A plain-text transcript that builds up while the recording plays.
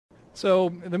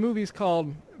So the movie's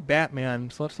called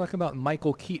Batman, so let's talk about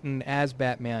Michael Keaton as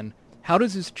Batman. How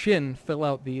does his chin fill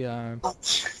out the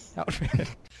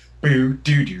outfit? Boo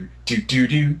doo doo doo doo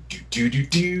doo doo doo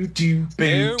doo doo.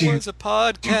 There was a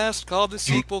podcast called The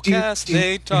Sequel Cast.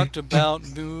 They talked about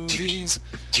movies.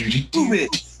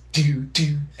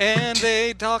 And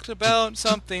they talked about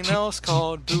something else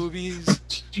called boobies.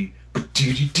 The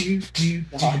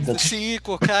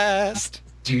Sequel Cast.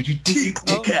 Oh,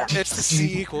 it's the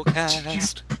Sequel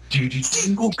Cast.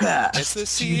 It's the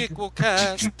Sequel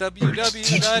Cast.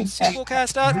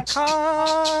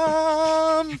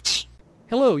 www.sequelcast.com.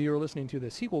 Hello, you're listening to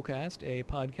The Sequel Cast, a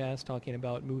podcast talking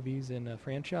about movies in a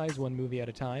franchise, one movie at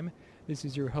a time. This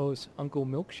is your host, Uncle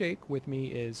Milkshake. With me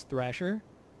is Thrasher.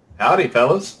 Howdy,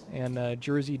 fellas. And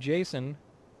Jersey Jason.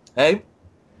 Hey.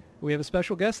 We have a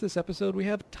special guest this episode. We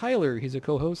have Tyler. He's a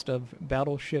co-host of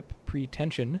Battleship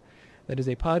Pretension. That is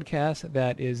a podcast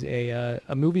that is a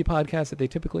movie podcast that they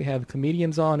typically have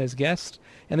comedians on as guests.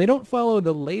 And they don't follow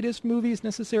the latest movies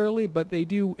necessarily, but they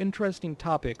do interesting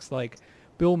topics like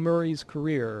Bill Murray's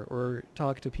career, or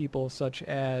talk to people such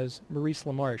as Maurice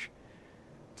LaMarche.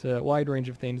 It's a wide range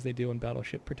of things they do in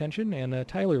Battleship Pretension. And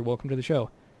Tyler, welcome to the show.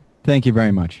 Thank you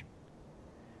very much.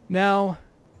 Now,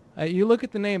 you look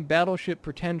at the name Battleship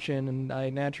Pretension, and I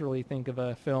naturally think of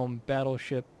a film,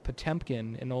 Battleship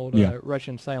Potemkin, an old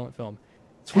Russian silent film.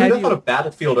 It's weird, I thought of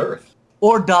Battlefield Earth.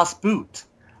 Or Das Boot.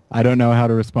 I don't know how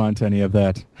to respond to any of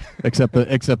that, except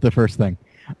the first thing.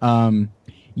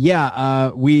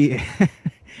 We...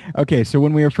 Okay, so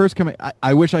when we were first coming,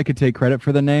 I wish I could take credit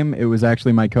for the name. It was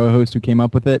actually my co-host who came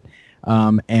up with it,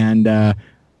 and a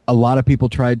lot of people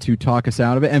tried to talk us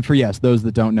out of it. And for those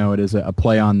that don't know, it is a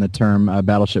play on the term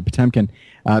Battleship Potemkin,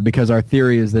 because our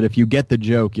theory is that if you get the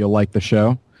joke, you'll like the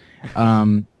show,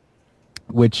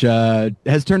 which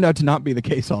has turned out to not be the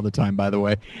case all the time, by the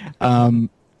way.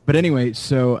 But anyway,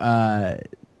 so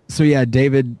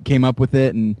David came up with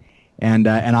it, and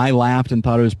I laughed and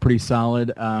thought it was pretty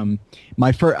solid.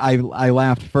 I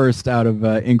laughed first out of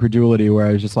incredulity, where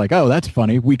I was just like, "Oh, that's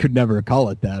funny. We could never call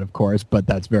it that, of course, but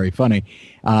that's very funny."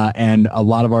 And a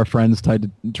lot of our friends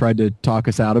tried to talk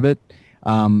us out of it,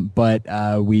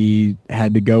 but we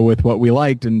had to go with what we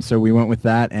liked, and so we went with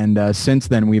that. And since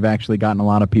then, we've actually gotten a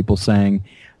lot of people saying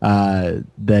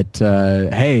that,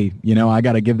 "Hey, I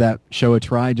got to give that show a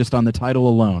try just on the title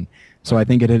alone." So I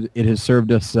think it has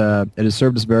served us. It has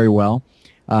served us very well.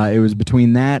 It was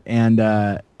between that and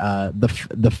the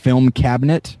film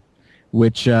cabinet,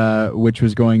 which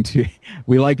was going to.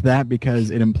 We liked that because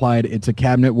it implied it's a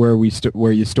cabinet where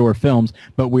you store films,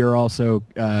 but we are also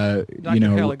Dr.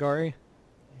 Caligari.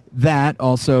 That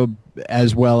also,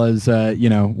 as well as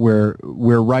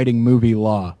we're writing movie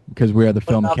law because we are the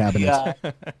film cabinet.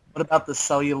 What about the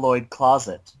celluloid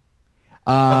closet?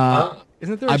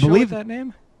 Isn't there a show with that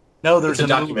name? No, there's a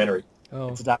documentary. Oh.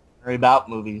 It's a documentary about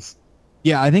movies.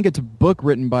 Yeah, I think it's a book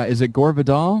written by, is it Gore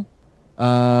Vidal?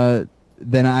 I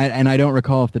don't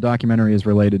recall if the documentary is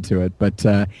related to it, but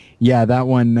that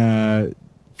one.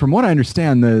 From what I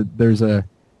understand, there's a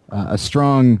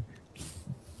strong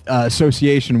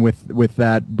association with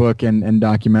that book and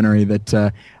documentary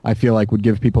that I feel like would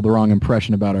give people the wrong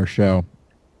impression about our show.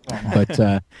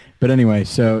 But anyway,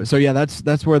 so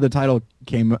that's where the title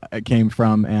came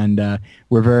from, and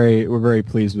we're very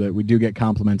pleased with it. We do get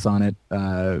compliments on it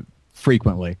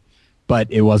frequently, but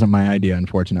it wasn't my idea,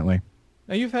 unfortunately.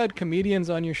 Now, you've had comedians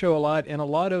on your show a lot, and a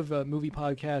lot of movie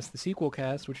podcasts, the Sequel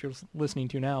Cast, which you're listening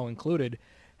to now included,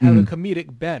 have a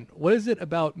comedic bent. What is it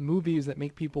about movies that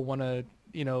make people want to,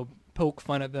 poke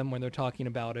fun at them when they're talking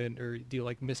about it, or do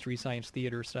like Mystery Science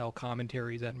Theater style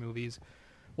commentaries at movies?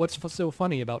 What's so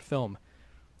funny about film?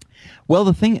 Well,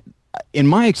 the thing, in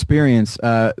my experience,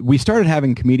 we started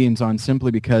having comedians on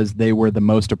simply because they were the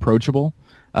most approachable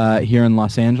here in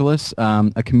Los Angeles.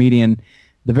 A comedian,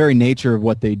 the very nature of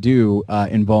what they do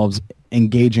involves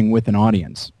engaging with an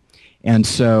audience. And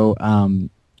so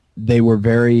they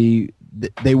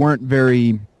weren't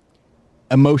very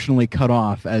emotionally cut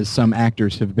off as some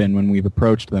actors have been when we've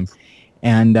approached them.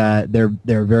 And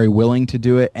they're very willing to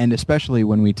do it, and especially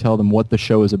when we tell them what the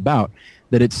show is about,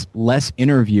 that it's less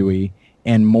interviewee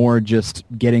and more just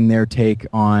getting their take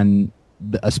on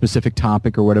a specific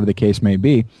topic or whatever the case may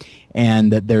be,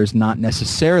 and that there's not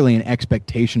necessarily an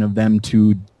expectation of them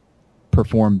to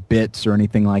perform bits or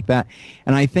anything like that.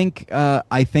 And I think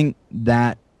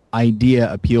that idea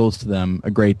appeals to them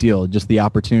a great deal, just the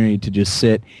opportunity to just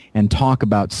sit and talk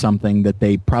about something that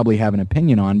they probably have an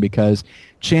opinion on, because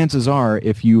chances are,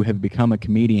 if you have become a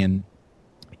comedian,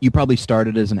 you probably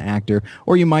started as an actor,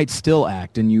 or you might still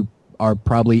act, and you are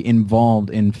probably involved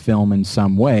in film in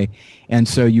some way. And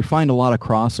so you find a lot of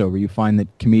crossover. You find that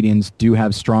comedians do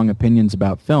have strong opinions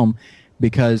about film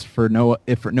because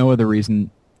if for no other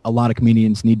reason, a lot of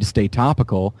comedians need to stay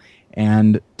topical,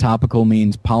 and topical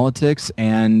means politics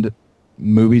and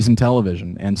movies and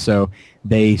television. And so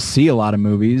they see a lot of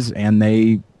movies and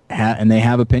they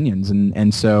have opinions.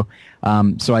 And so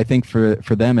I think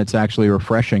for them it's actually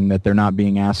refreshing that they're not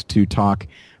being asked to talk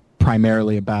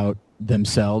primarily about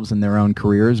themselves and their own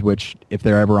careers, which if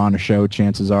they're ever on a show,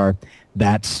 chances are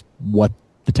that's what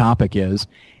the topic is.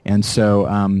 And so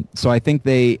I think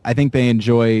they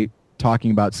enjoy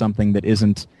talking about something that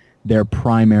isn't their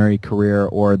primary career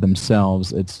or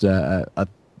themselves. It's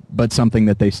but something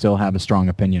that they still have a strong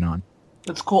opinion on.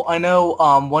 That's cool. I know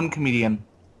one comedian,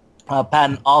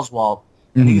 Patton Oswalt,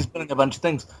 and he's been in a bunch of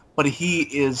things, but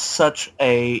he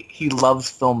loves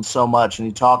film so much, and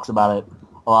he talks about it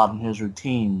a lot in his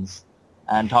routines,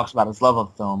 and talks about his love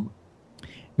of film.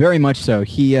 Very much so.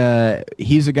 He's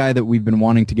a guy that we've been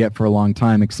wanting to get for a long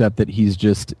time, except that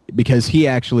because he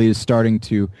actually is starting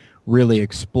to really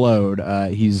explode.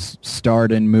 He's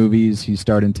starred in movies, he's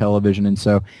starred in television, and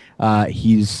so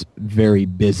he's very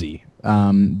busy.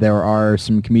 There are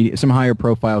some higher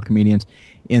profile comedians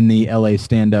in the LA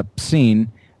stand-up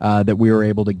scene that we were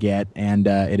able to get, and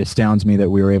it astounds me that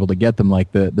we were able to get them,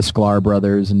 like the Sklar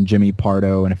brothers and Jimmy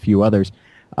Pardo and a few others.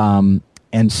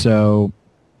 And so,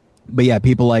 but yeah,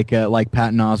 people like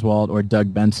Patton Oswalt or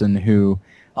Doug Benson who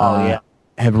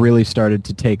have really started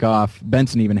to take off.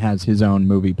 Benson even has his own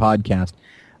movie podcast.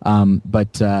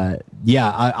 But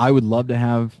I would love to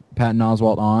have Patton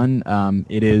Oswalt on.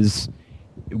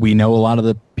 We know a lot of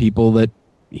the people that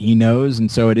he knows, and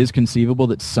so it is conceivable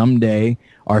that someday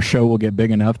our show will get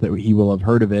big enough that he will have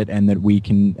heard of it and that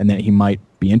he might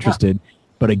be interested. Yeah.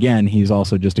 But again, he's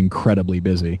also just incredibly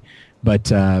busy. But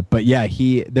yeah,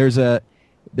 there's a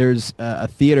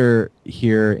theater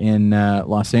here in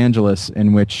Los Angeles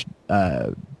in which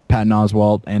Patton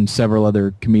Oswalt and several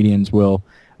other comedians will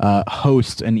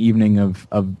host an evening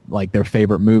of like their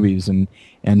favorite movies,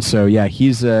 and so yeah,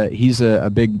 he's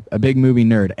a big movie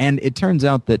nerd. And it turns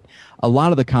out that a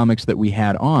lot of the comics that we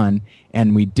had on,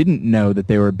 and we didn't know that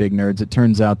they were big nerds, it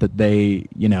turns out that they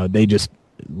just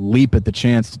leap at the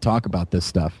chance to talk about this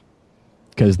stuff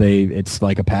because it's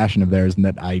like a passion of theirs, and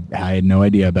that I had no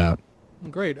idea about.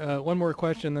 Great. One more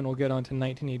question, then we'll get on to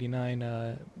 1989,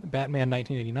 Batman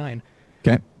 1989.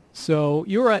 Okay. So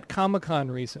you were at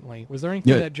Comic-Con recently. Was there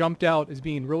anything that jumped out as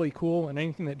being really cool, and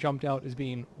anything that jumped out as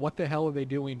being, what the hell are they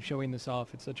doing showing this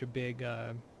off at such a big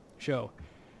show?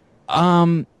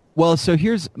 Well, so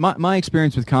here's my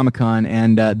experience with Comic-Con,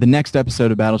 and the next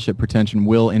episode of Battleship Pretension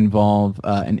will involve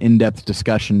an in-depth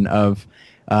discussion of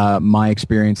my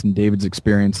experience and David's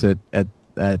experience at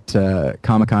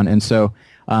Comic-Con. And so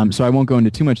I won't go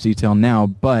into too much detail now,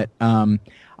 but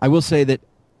I will say that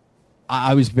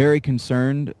I was very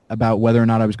concerned about whether or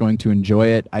not I was going to enjoy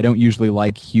it. I don't usually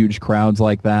like huge crowds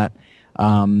like that.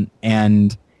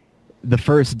 And the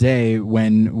first day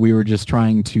when we were just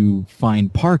trying to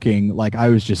find parking, like I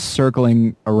was just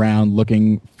circling around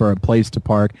looking for a place to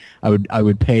park. I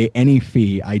would pay any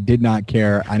fee. I did not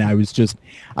care. And I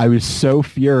was so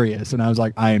furious. And I was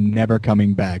like, I am never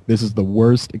coming back. This is the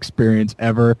worst experience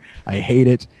ever. I hate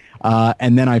it.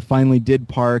 And then I finally did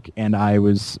park, and I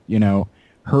was,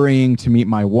 hurrying to meet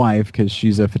my wife because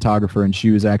she's a photographer, and she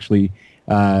was actually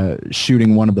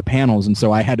shooting one of the panels, and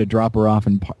so I had to drop her off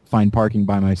and find parking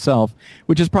by myself,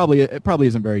 which is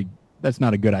that's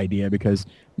not a good idea because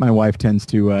my wife tends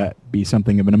to be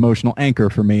something of an emotional anchor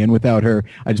for me, and without her,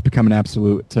 I just become an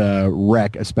absolute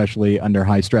wreck, especially under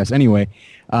high stress. Anyway,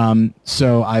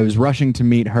 so I was rushing to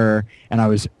meet her, and I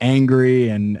was angry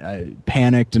and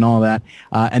panicked and all that,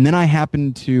 and then I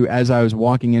happened to, as I was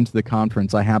walking into the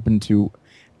conference, I happened to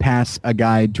pass a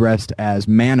guy dressed as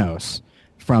Manos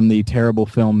from the terrible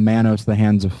film Manos: The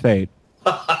Hands of Fate.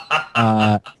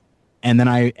 And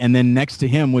then next to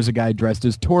him was a guy dressed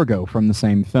as Torgo from the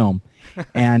same film.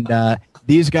 And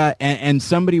these guys, and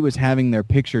somebody was having their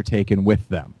picture taken with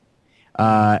them.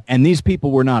 And these people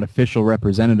were not official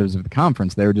representatives of the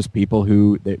conference. They were just people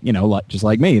who, just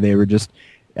like me, they were just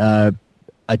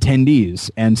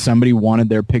attendees, and somebody wanted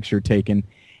their picture taken.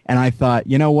 And I thought,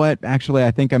 you know what? Actually,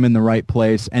 I think I'm in the right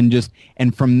place. And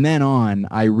from then on,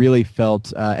 I really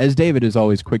felt, as David is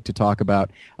always quick to talk about,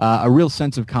 a real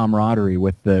sense of camaraderie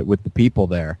with the people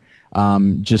there.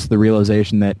 Just the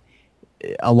realization that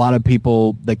a lot of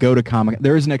people that go to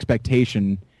there is an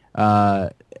expectation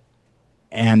and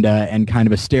kind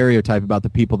of a stereotype about the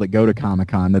people that go to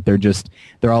Comic-Con, that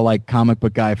they're all like comic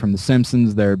book guy from The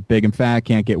Simpsons. They're big and fat,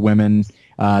 can't get women,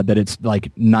 that it's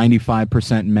like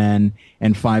 95% men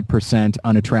and 5%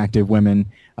 unattractive women.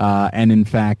 And in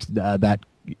fact, that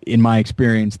in my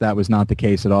experience, that was not the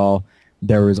case at all.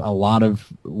 There was a lot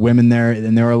of women there,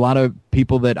 and there are a lot of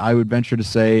people that I would venture to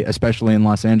say, especially in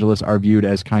Los Angeles, are viewed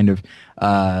as kind of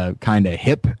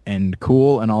hip and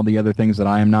cool and all the other things that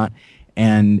I am not.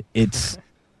 And it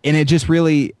just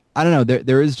really, I don't know.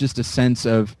 There is just a sense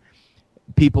of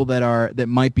people that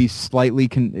might be slightly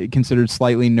considered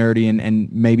slightly nerdy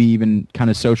and maybe even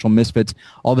kind of social misfits.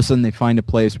 All of a sudden, they find a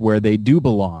place where they do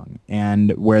belong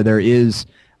and where there is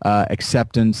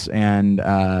acceptance and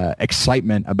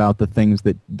excitement about the things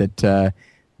that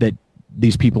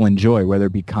these people enjoy, whether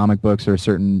it be comic books or a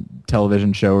certain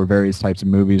television show or various types of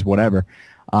movies, whatever.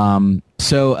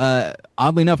 So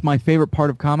oddly enough, my favorite part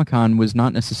of Comic-Con was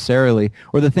not necessarily,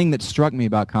 or the thing that struck me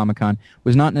about Comic-Con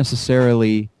was not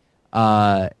necessarily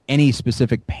any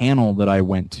specific panel that I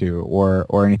went to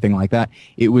or anything like that.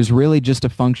 It was really just a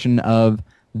function of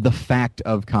the fact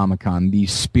of Comic-Con, the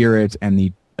spirit and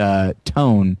the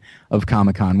tone of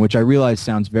Comic-Con, which I realize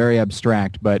sounds very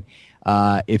abstract, but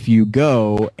if you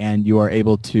go and you are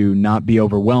able to not be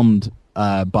overwhelmed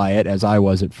by it, as I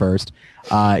was at first,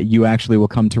 you actually will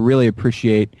come to really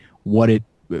appreciate what it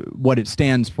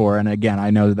stands for. And again, I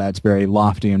know that's very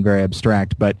lofty and very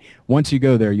abstract, but once you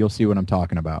go there, you'll see what I'm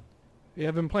talking about. Yeah,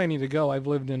 I've been planning to go. I've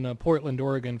lived in Portland,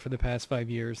 Oregon for the past 5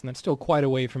 years, and that's still quite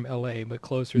away from L.A., but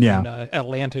closer than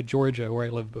Atlanta, Georgia, where I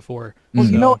lived before. Well,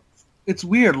 you know, it's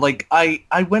weird. Like,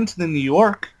 I went to the New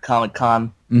York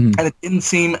Comic-Con, and it didn't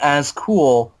seem as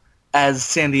cool as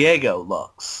San Diego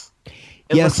looks.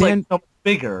 It looks like so much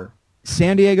bigger.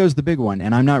 San Diego's the big one,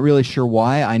 and I'm not really sure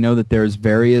why. I know that there's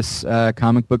various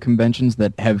comic book conventions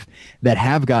that have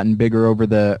gotten bigger over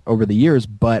the years,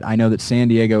 but I know that San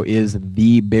Diego is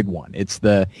the big one. It's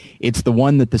the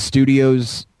one that the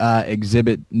studios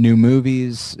exhibit new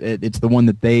movies. It's the one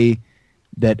that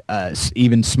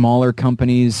even smaller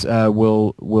companies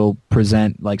will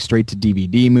present, like straight to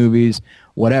DVD movies,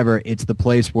 whatever. It's the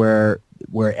place where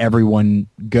everyone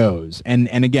goes,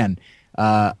 and again.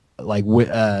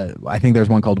 I think there's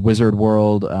one called Wizard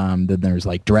World. Then there's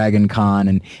like Dragon Con,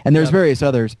 and there's various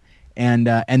others, and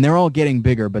they're all getting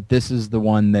bigger. But this is the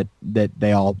one that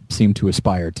they all seem to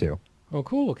aspire to. Oh,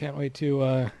 cool! Can't wait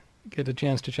to get a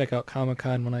chance to check out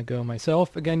Comic-Con when I go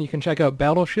myself. Again, you can check out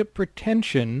Battleship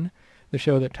Pretension, the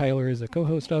show that Tyler is a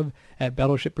co-host of, at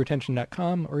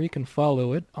battleshippretension.com, or you can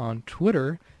follow it on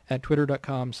Twitter at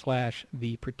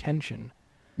twitter.com/thepretension.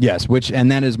 Yes,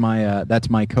 and that is that's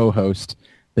my co-host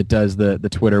that does the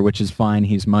Twitter, which is fine.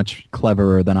 He's much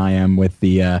cleverer than I am with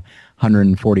the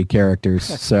 140 characters,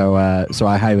 so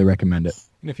I highly recommend it.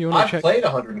 And if you want to I've played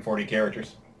 140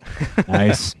 characters.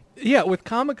 Nice. Yeah, with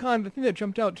Comic-Con, the thing that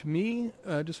jumped out to me,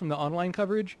 just from the online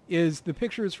coverage, is the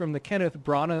pictures from the Kenneth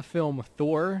Branagh film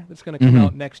Thor that's going to come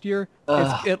out next year.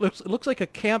 It looks like a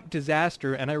camp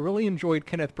disaster, and I really enjoyed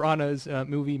Kenneth Branagh's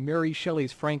movie Mary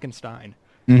Shelley's Frankenstein.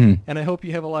 And I hope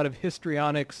you have a lot of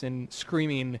histrionics and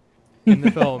screaming in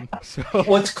the film. So.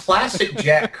 Well, it's classic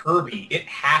Jack Kirby. It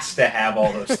has to have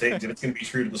all those things if it's going to be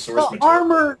true to the source material.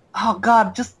 Armor, oh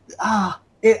god, I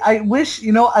wish,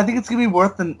 I think it's going to be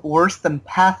worse than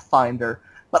Pathfinder,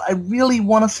 but I really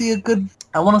want to see a good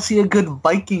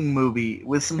Viking movie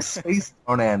with some space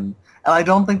thrown in, and I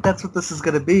don't think that's what this is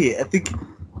going to be. I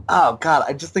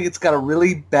just think it's got a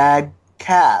really bad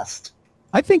cast.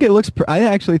 I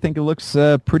actually think it looks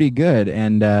pretty good.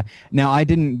 And now I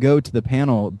didn't go to the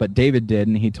panel, but David did,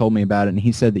 and he told me about it. And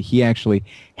he said that he actually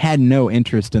had no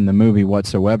interest in the movie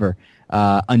whatsoever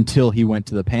until he went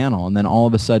to the panel, and then all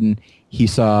of a sudden he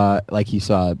saw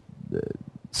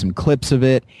some clips of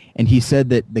it, and he said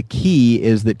that the key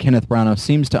is that Kenneth Branagh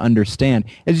seems to understand.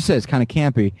 As you said, it's kind of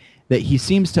campy. That he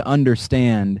seems to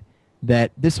understand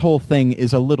that this whole thing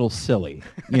is a little silly.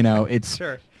 It's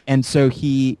sure. And so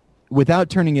he. Without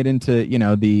turning it into,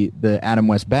 the Adam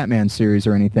West Batman series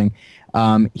or anything,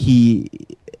 he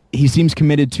seems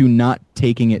committed to not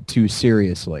taking it too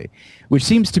seriously, which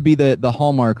seems to be the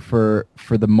hallmark for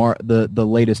the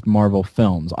latest Marvel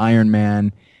films. Iron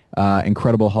Man,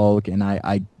 Incredible Hulk, and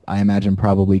I imagine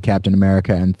probably Captain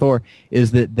America and Thor,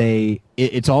 is that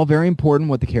it's all very important.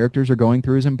 What the characters are going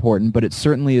through is important, but it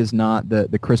certainly is not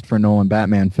the Christopher Nolan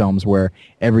Batman films where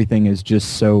everything is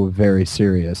just so very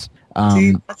serious.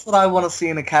 See, that's what I want to see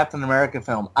in a Captain America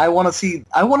film. I want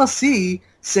to see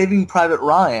Saving Private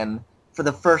Ryan for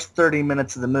the first 30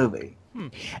 minutes of the movie.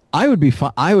 I would be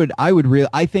fine.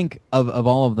 I think of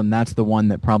all of them, that's the one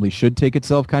that probably should take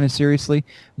itself kind of seriously.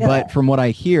 Yeah. But from what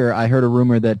I heard a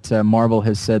rumor that Marvel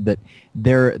has said that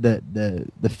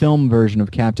the film version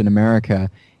of Captain America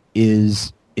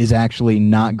is is actually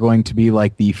not going to be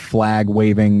like the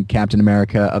flag-waving Captain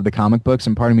America of the comic books,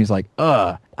 and part of me is like,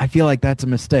 I feel like that's a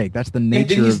mistake. That's the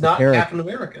nature he's of the not character. Captain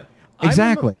America.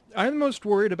 Exactly. I'm most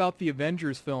worried about the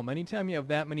Avengers film. Anytime you have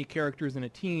that many characters in a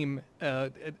team,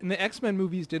 and the X-Men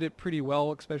movies did it pretty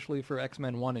well, especially for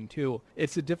X-Men 1 and 2.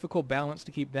 It's a difficult balance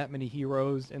to keep that many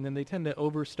heroes, and then they tend to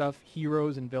overstuff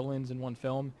heroes and villains in one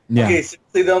film. Yeah. Okay,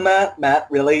 seriously though, Matt,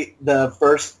 really, the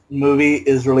first movie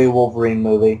is really a Wolverine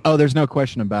movie. Oh, there's no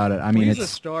question about it. I mean, He's it's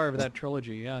a star of that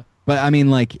trilogy, yeah. But I mean,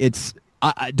 like, it's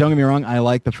don't get me wrong. I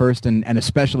like the first and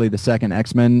especially the second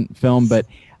X-Men film, but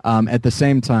at the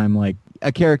same time, like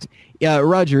a character. Yeah,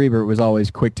 Roger Ebert was always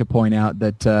quick to point out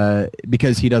that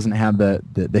because he doesn't have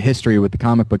the history with the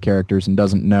comic book characters and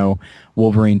doesn't know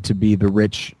Wolverine to be the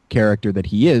rich character that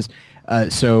he is,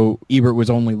 so Ebert was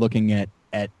only looking at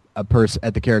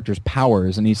the character's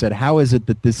powers, and he said, how is it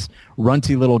that this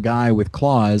runty little guy with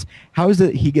claws, how is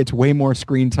it he gets way more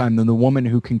screen time than the woman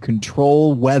who can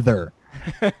control weather?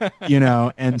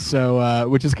 And so,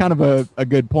 which is kind of a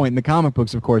good point. In the comic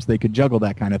books, of course, they could juggle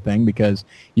that kind of thing because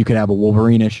you could have a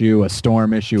Wolverine issue, a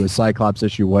Storm issue, a Cyclops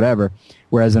issue, whatever.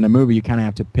 Whereas in a movie, you kind of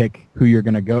have to pick who's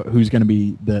going to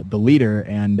be the leader,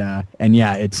 and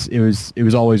yeah, it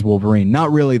was always Wolverine.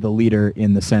 Not really the leader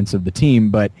in the sense of the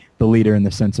team, but the leader in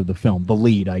the sense of the film. The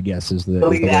lead, I guess, is the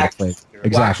way to play it.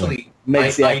 Exactly. Well,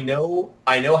 actually,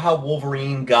 I know how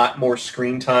Wolverine got more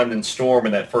screen time than Storm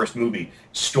in that first movie.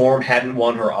 Storm hadn't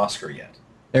won her Oscar yet.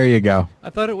 There you go.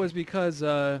 I thought it was because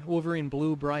Wolverine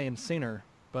blew Bryan Singer,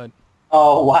 but...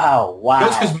 Oh, wow. No,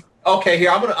 it's 'cause, okay,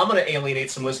 here, I'm gonna alienate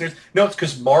some listeners. No, it's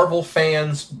because Marvel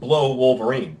fans blow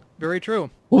Wolverine. Very true.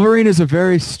 Wolverine is a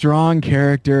very strong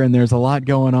character, and there's a lot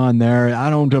going on there. I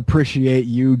don't appreciate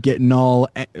you getting all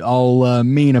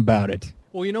mean about it.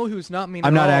 Well, you know who's not mean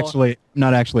I'm at all? I'm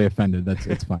not actually offended.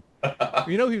 It's fine.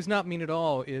 You know who's not mean at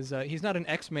all is he's not an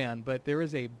X-Man, but there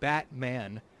is a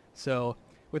Batman. So,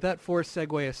 with that forced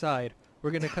segue aside,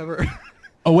 we're going to cover...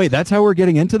 Oh, wait, that's how we're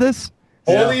getting into this?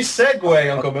 Holy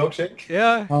segue, Uncle Milkshake.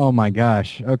 Yeah. Oh, my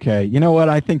gosh. Okay. You know what?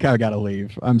 I think I got to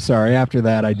leave. I'm sorry. After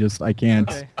that, I can't.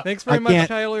 Okay. Thanks very much,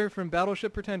 Tyler, from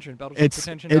Battleship Pretension.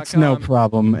 BattleshipPretension.com. It's no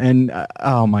problem. And,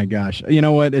 oh, my gosh. You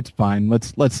know what? It's fine.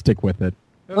 Let's stick with it.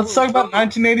 Let's talk about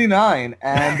 1989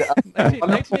 and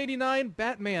 1989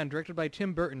 Batman, directed by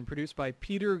Tim Burton, produced by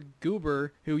Peter Guber,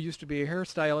 who used to be a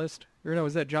hairstylist. Or no,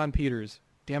 is that John Peters?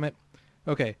 Damn it.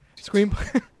 Okay.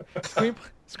 Screenplay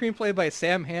by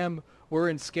Sam Hamm,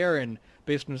 Warren Scarron,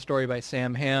 based on a story by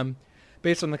Sam Hamm,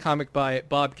 based on the comic by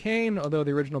Bob Kane, although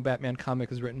the original Batman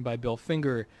comic is written by Bill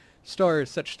Finger.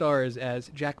 Such stars as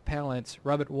Jack Palance,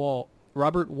 Robert Wall,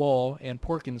 and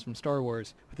Porkins from Star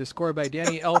Wars, with a score by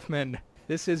Danny Elfman.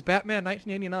 This is Batman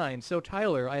 1989. So,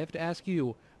 Tyler, I have to ask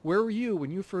you, where were you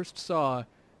when you first saw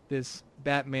this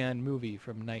Batman movie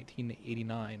from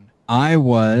 1989? I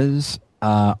was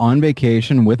on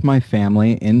vacation with my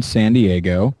family in San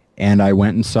Diego, and I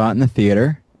went and saw it in the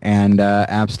theater, and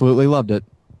absolutely loved it.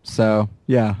 So,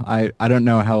 yeah, I don't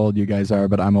know how old you guys are,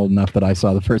 but I'm old enough that I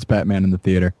saw the first Batman in the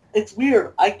theater. It's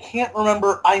weird. I can't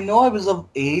remember. I know I was of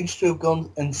age to have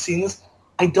gone and seen this.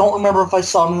 I don't remember if I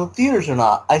saw it in the theaters or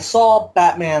not. I saw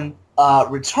Batman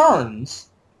Returns.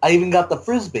 I even got the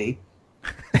Frisbee.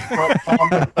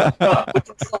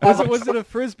 Was it a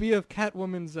Frisbee of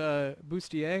Catwoman's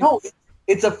bustier? No,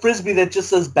 it's a Frisbee that just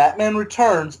says Batman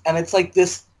Returns, and it's like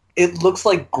this, it looks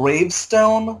like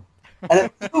gravestone, and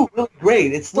it's still really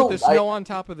great. It's still... With the snow on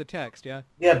top of the text, yeah?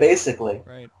 Yeah, basically.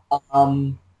 Right.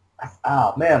 Oh,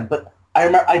 man, but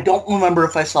I don't remember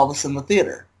if I saw this in the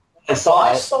theater. I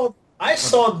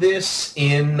saw this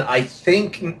in, I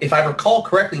think, if I recall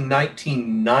correctly,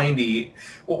 1990.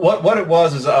 What it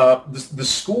was is the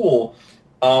school,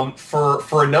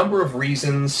 for a number of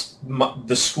reasons,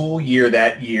 the school year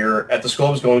that year at the school I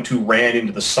was going to ran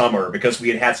into the summer because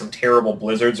we had some terrible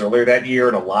blizzards earlier that year,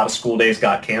 and a lot of school days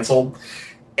got canceled.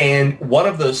 And one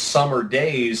of those summer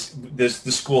days, the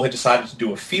school had decided to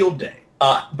do a field day.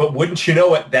 But wouldn't you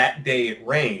know it, that day it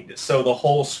rained. So the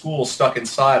whole school stuck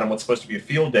inside on what's supposed to be a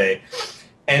field day.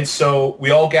 And so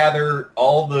we all gather,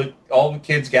 all the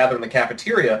kids gather in the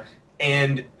cafeteria,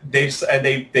 and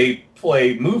they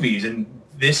play movies. And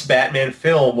this Batman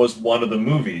film was one of the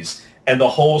movies. And the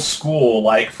whole school,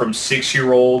 like from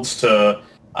 6-year-olds to,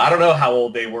 I don't know how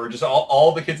old they were, just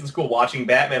all the kids in school watching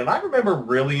Batman. And I remember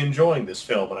really enjoying this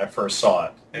film when I first saw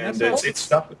it. And it's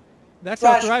stuck with me. That's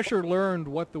how Thrasher learned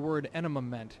what the word enema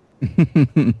meant.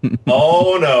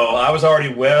 Oh no, I was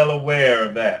already well aware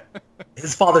of that.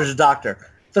 His father's a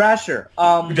doctor. Thrasher,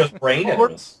 Who does brain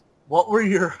enemas. what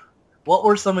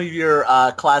were some of your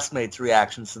classmates'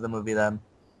 reactions to the movie then?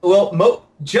 Well,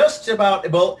 just about.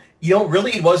 Well,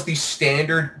 really, it was the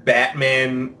standard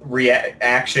Batman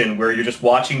reaction where you're just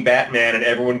watching Batman and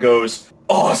everyone goes,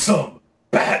 "Awesome,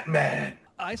 Batman!"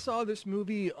 I saw this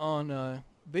movie on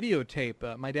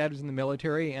videotape. My dad was in the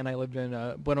military, and I lived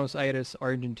in Buenos Aires,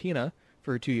 Argentina,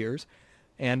 for 2 years,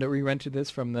 and we rented this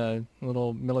from the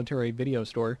little military video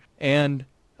store. And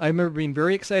I remember being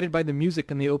very excited by the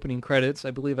music in the opening credits.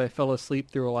 I believe I fell asleep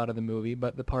through a lot of the movie,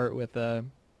 but the part with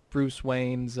Bruce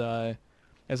Wayne's, as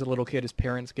a little kid, his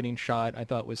parents getting shot, I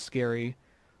thought was scary.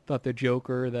 Thought the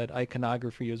Joker, that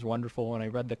iconography was wonderful, and I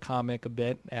read the comic a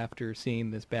bit after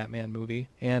seeing this Batman movie.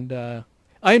 And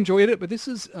I enjoyed it, but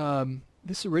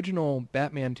this original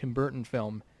Batman Tim Burton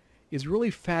film is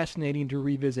really fascinating to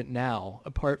revisit now.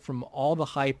 Apart from all the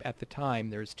hype at the time,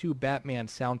 there's 2 Batman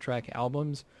soundtrack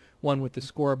albums, one with the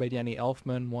score by Danny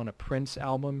Elfman, one a Prince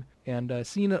album, and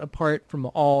seeing it apart from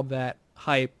all that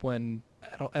hype when,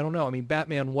 I don't know, I mean,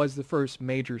 Batman was the first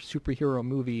major superhero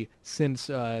movie since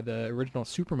the original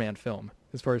Superman film,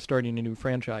 as far as starting a new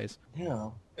franchise.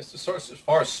 Yeah. As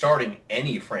far as starting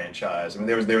any franchise, I mean,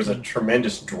 there was a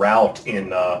tremendous drought in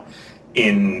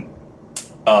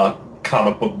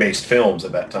comic book based films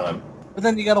at that time. But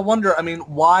then you got to wonder, I mean,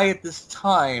 why at this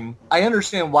time? I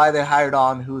understand why they hired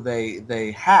on who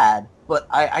they had, but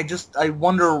I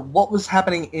wonder what was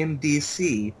happening in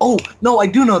DC. Oh, no, I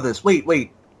do know this. Wait.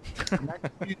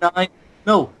 1989?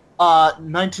 No,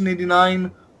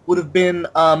 1989 would have been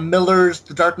Miller's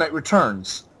The Dark Knight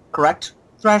Returns, correct,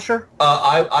 Thrasher?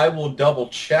 I will double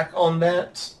check on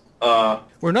that.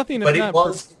 We're nothing. But it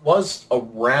was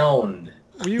around.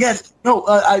 Yes. No.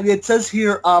 It says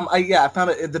here. I found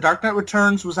it. The Dark Knight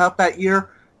Returns was out that year,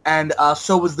 and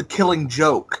so was The Killing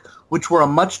Joke, which were a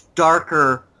much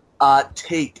darker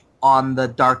take on the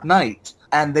Dark Knight.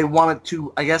 And they wanted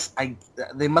to. I guess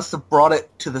they must have brought it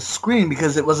to the screen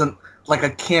because it wasn't like a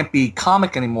campy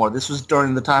comic anymore. This was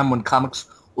during the time when comics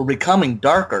were becoming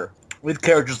darker, with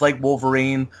characters like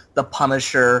Wolverine, the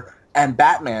Punisher, and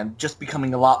Batman just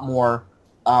becoming a lot more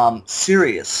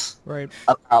serious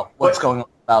about what's going on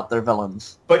about their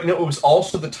villains. But it was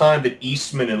also the time that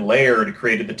Eastman and Laird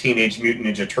created the Teenage Mutant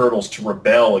Ninja Turtles to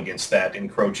rebel against that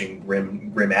encroaching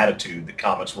grim attitude that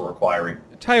comics were requiring.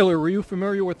 Tyler, were you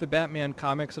familiar with the Batman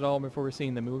comics at all before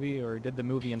seeing the movie, or did the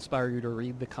movie inspire you to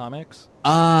read the comics?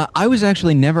 I was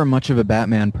actually never much of a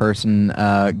Batman person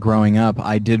growing up.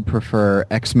 I did prefer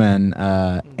X-Men,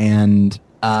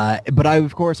 but I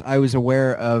was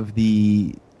aware of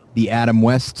the Adam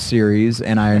West series,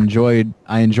 and I enjoyed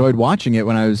watching it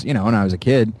when I was a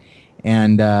kid,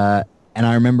 and I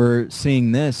remember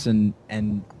seeing this and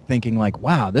thinking like,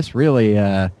 wow, this really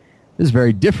is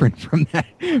very different from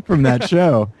that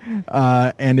show,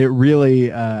 and it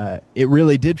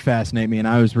really did fascinate me, and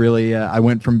I was really I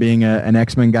went from being an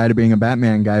X-Men guy to being a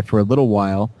Batman guy for a little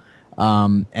while.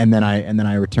 And then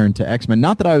I returned to X-Men.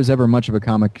 Not that I was ever much of a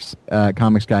comics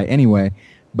guy anyway,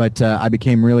 but I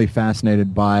became really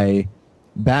fascinated by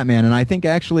Batman, and I think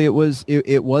actually it was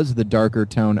the darker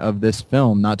tone of this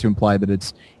film. Not to imply that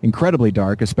it's incredibly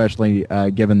dark, especially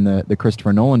given the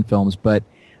Christopher Nolan films, but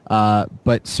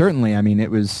certainly, I mean, it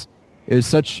was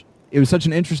such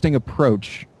an interesting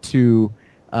approach to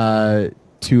a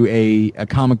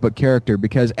comic book character,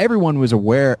 because everyone was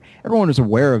aware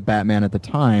of Batman at the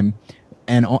time,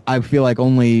 and I feel like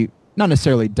only, not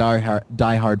necessarily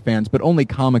diehard fans, but only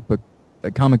comic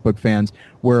book fans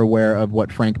were aware of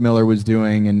what Frank Miller was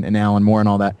doing and Alan Moore and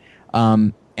all that.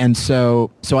 And so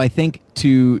I think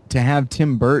to have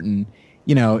Tim Burton,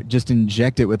 just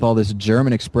inject it with all this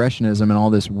German expressionism and all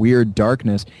this weird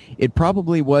darkness, it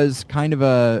probably was kind of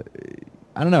a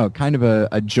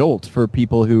jolt for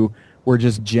people who were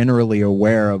just generally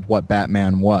aware of what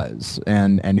Batman was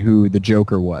and who the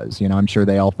Joker was. I'm sure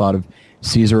they all thought of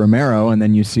Cesar Romero, and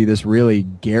then you see this really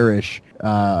garish,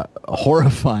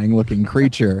 horrifying-looking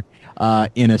creature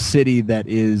in a city that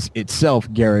is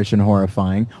itself garish and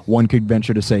horrifying. One could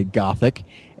venture to say gothic.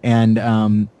 And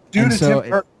Tim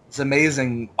Burton's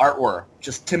amazing artwork,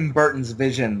 just Tim Burton's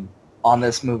vision on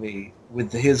this movie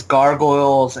with his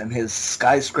gargoyles and his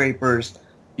skyscrapers.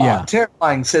 Yeah,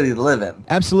 terrifying city to live in.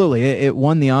 Absolutely, it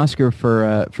won the Oscar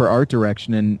for art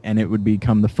direction, and it would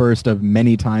become the first of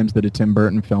many times that a Tim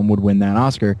Burton film would win that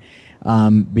Oscar,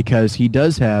 because he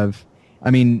does have. I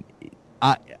mean,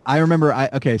 I remember.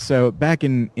 So back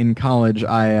in college,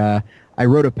 I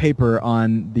wrote a paper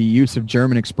on the use of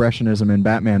German expressionism in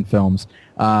Batman films,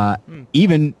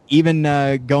 even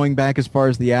going back as far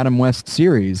as the Adam West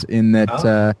series, in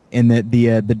that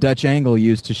the Dutch angle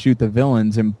used to shoot the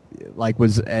villains and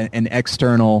was an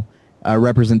external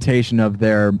representation of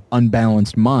their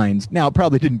unbalanced minds. Now, it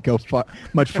probably didn't go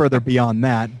much further beyond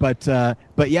that,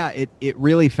 but yeah, it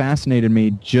really fascinated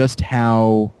me just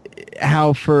how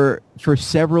for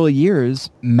several years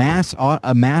a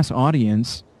mass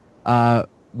audience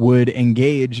would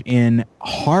engage in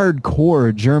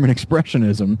hardcore German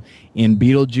expressionism in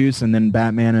Beetlejuice and then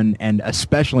Batman and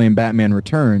especially in Batman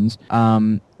Returns,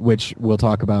 which we'll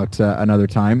talk about another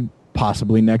time,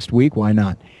 possibly next week. Why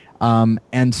not?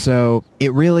 And so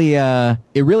it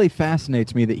really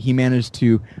fascinates me that he managed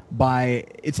to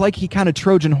it's like he kind of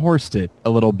Trojan horsed it a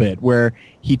little bit, where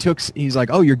he's like,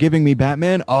 oh, you're giving me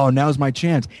Batman? Oh, now's my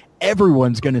chance.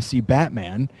 Everyone's going to see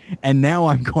Batman, and now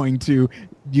I'm going to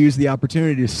use the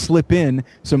opportunity to slip in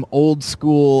some old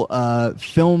school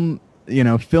film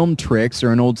tricks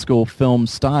or an old school film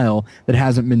style that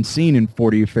hasn't been seen in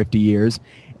 40 or 50 years.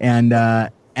 And I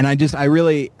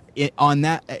really, on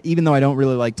that, even though I don't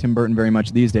really like Tim Burton very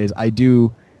much these days, I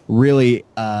do really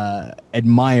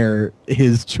admire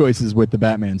his choices with the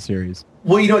Batman series.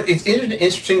 Well, it's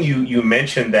interesting you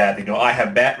mentioned that, I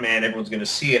have Batman, everyone's going to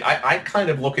see it. I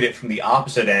kind of look at it from the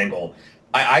opposite angle.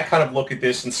 I kind of look at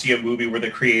this and see a movie where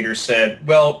the creator said,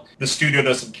 well, the studio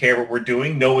doesn't care what we're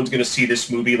doing. No one's going to see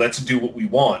this movie. Let's do what we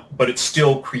want. But it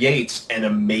still creates an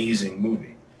amazing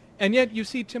movie. And yet you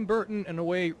see Tim Burton, in a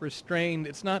way, restrained.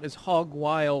 It's not as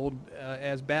hog-wild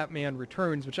as Batman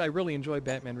Returns, which I really enjoy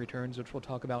Batman Returns, which we'll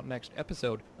talk about next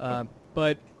episode.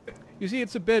 But you see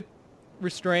it's a bit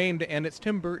restrained, and it's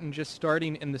Tim Burton just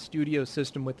starting in the studio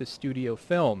system with the studio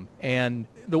film. And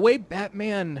the way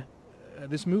Batman,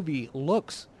 this movie,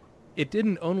 looks, it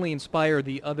didn't only inspire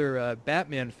the other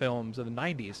Batman films of the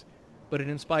 90s, but it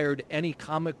inspired any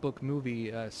comic book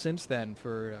movie since then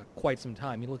for quite some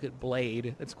time. You look at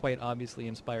Blade, it's quite obviously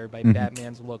inspired by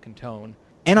Batman's look and tone.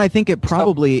 And I think it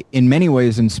probably, in many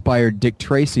ways, inspired Dick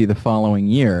Tracy the following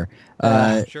year.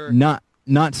 Sure.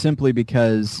 Not simply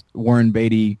because Warren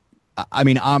Beatty, I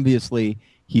mean, obviously,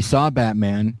 he saw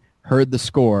Batman, heard the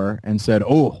score, and said,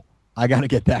 oh, I got to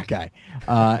get that guy.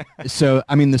 So,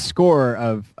 I mean, the score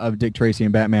of Dick Tracy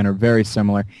and Batman are very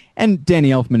similar. And Danny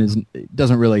Elfman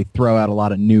doesn't really throw out a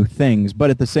lot of new things, but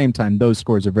at the same time, those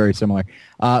scores are very similar.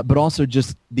 But also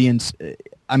just it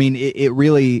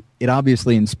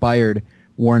obviously inspired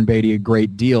Warren Beatty a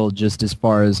great deal just as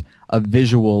far as a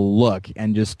visual look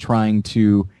and just trying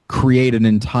to create an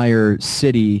entire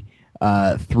city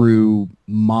through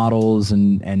models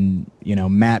and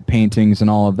matte paintings and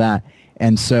all of that.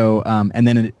 And so, and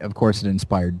then of course it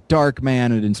inspired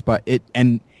Darkman. It inspired it,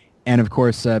 and of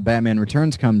course Batman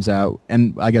Returns comes out,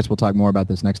 and I guess we'll talk more about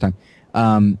this next time.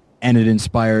 And it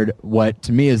inspired what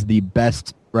to me is the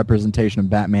best representation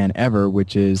of Batman ever,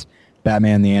 which is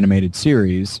Batman the Animated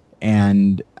Series.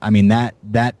 And I mean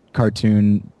that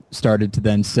cartoon started to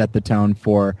then set the tone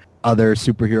for other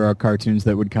superhero cartoons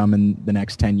that would come in the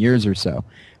next 10 years or so.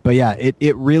 But yeah,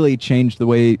 it really changed the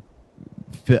way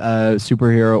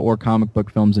superhero or comic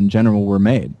book films in general were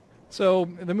made. So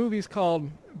the movie's called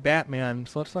Batman,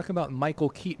 so let's talk about Michael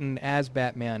Keaton as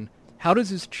Batman. How does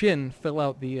his chin fill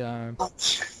out the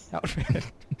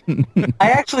outfit?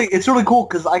 It's really cool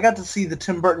because I got to see the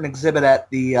Tim Burton exhibit at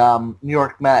the New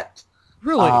York Met.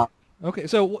 Really? Okay,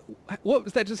 so what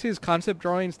was that, just his concept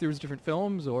drawings through his different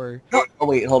films, or? Oh,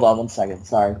 wait, hold on one second,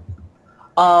 sorry.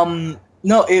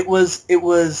 No, it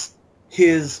was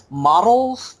his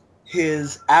models,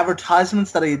 his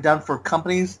advertisements that he had done for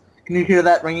companies. Can you hear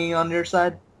that ringing on your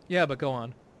side? Yeah, but go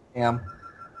on. Yeah.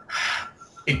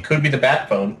 It could be the Bat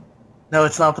phone. No,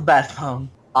 it's not the Bat phone.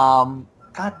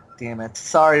 God damn it.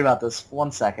 Sorry about this.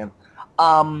 1 second.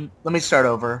 Let me start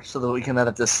over so that we can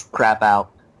edit this crap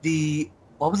out.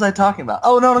 What was I talking about?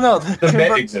 Oh, no. The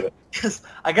Met exhibit. Yes,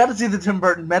 I got to see the Tim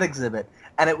Burton Met exhibit,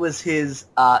 and it was his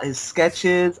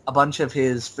sketches, a bunch of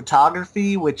his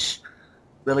photography, which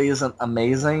really isn't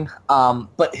amazing,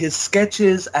 but his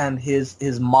sketches and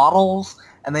his models,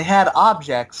 and they had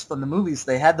objects from the movies.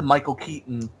 They had the Michael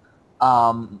Keaton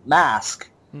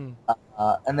mask, and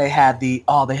they had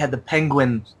the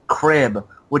Penguin crib,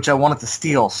 which I wanted to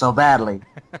steal so badly.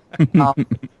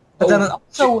 But then it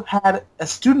also had a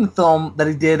student film that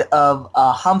he did of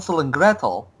Hansel and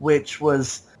Gretel, which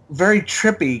was very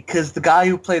trippy because the guy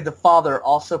who played the father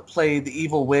also played the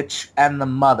evil witch and the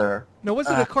mother. No, was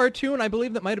it a cartoon? I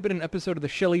believe that might have been an episode of the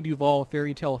Shelley Duvall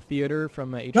Fairy Tale Theater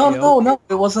from HBO. No,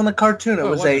 it wasn't a cartoon. It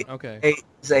was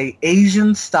a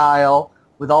Asian style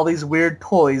with all these weird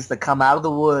toys that come out of the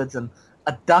woods and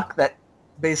a duck that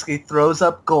basically throws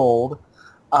up gold.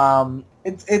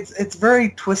 It's very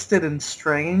twisted and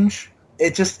strange.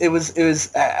 It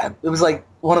was like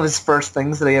one of his first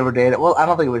things that he ever did. Well, I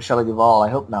don't think it was Shelley Duvall. I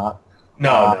hope not.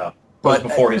 No. was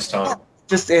before his time.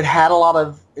 Just it had a lot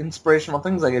of inspirational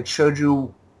things. Like it showed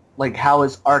you like how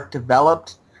his art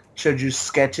developed, showed you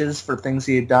sketches for things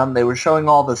he had done. They were showing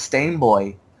all the Stain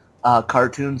Boy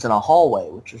cartoons in a hallway,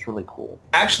 which is really cool.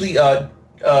 Actually,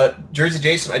 Jersey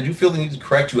Jason, I do feel the need to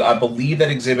correct you. I believe that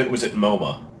exhibit was at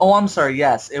MoMA. Oh, I'm sorry.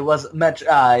 Yes, it was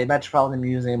Metropolitan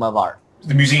Museum of Art.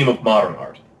 The Museum of Modern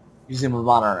Art. Museum of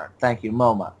Modern Art. Thank you,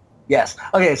 MoMA. Yes.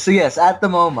 Okay, so yes, at the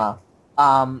MoMA,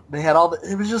 they had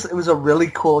it was a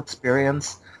really cool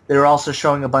experience. They were also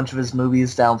showing a bunch of his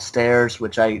movies downstairs,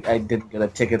 which I didn't get a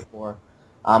ticket for.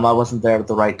 I wasn't there at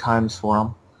the right times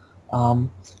for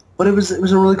them. But it was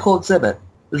a really cool exhibit.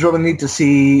 It was really neat to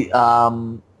see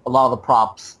a lot of the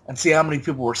props and see how many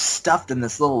people were stuffed in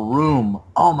this little room.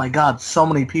 Oh my God, so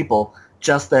many people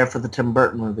just there for the Tim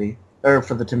Burton movie, or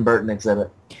for the Tim Burton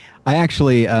exhibit. I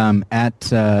actually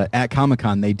at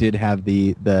Comic-Con they did have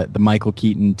the Michael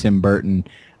Keaton Tim Burton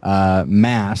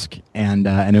mask, and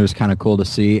it was kind of cool to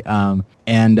see.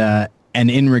 And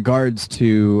in regards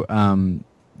to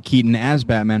Keaton as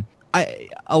Batman,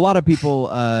 a lot of people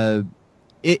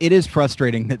it is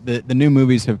frustrating that the new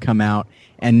movies have come out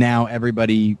and now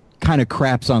everybody kind of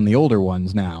craps on the older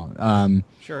ones now.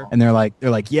 Sure. And they're like,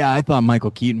 yeah, I thought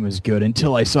Michael Keaton was good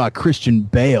until I saw Christian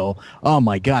Bale. Oh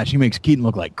my gosh, he makes Keaton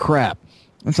look like crap.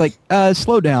 It's like,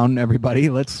 slow down, everybody.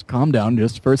 Let's calm down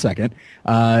just for a second.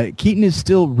 Keaton is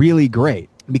still really great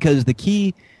because the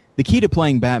key to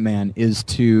playing Batman is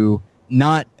to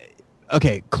not.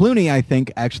 Okay, Clooney, I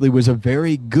think, actually was a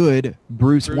very good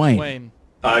Bruce Wayne.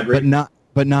 I agree,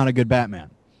 but not a good Batman.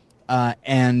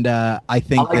 And I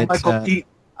think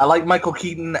I like Michael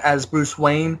Keaton as Bruce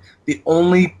Wayne. The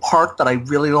only part that I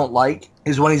really don't like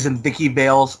is when he's in Vicky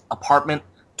Vale's apartment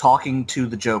talking to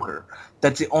the Joker.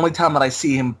 That's the only time that I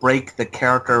see him break the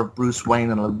character of Bruce Wayne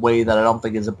in a way that I don't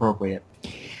think is appropriate.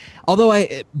 Although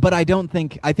I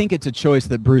think it's a choice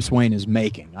that Bruce Wayne is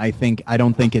making. I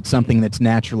don't think it's something that's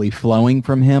naturally flowing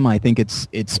from him. I think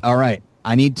it's all right.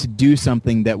 I need to do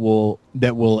something that will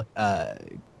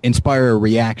inspire a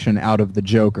reaction out of the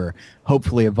Joker,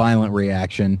 hopefully a violent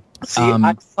reaction. See,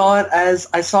 I saw it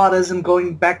as him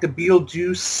going back to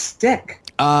Beetlejuice stick.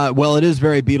 Well, it is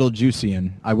very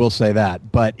Beetlejuicean, I will say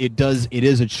that, but it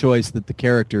is a choice that the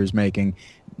character is making.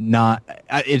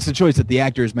 It's a choice that the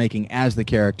actor is making as the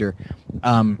character,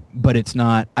 but it's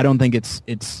not. I don't think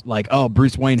it's like, oh,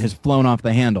 Bruce Wayne has flown off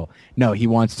the handle. No, he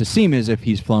wants to seem as if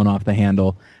he's flown off the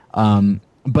handle.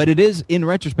 But it is, in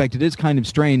retrospect, it is kind of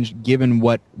strange given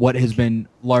what has been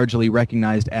largely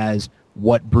recognized as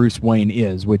what Bruce Wayne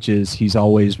is, which is he's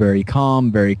always very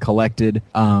calm, very collected.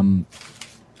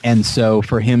 And so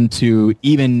for him to,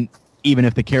 even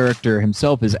if the character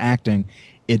himself is acting,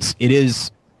 it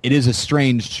is a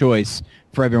strange choice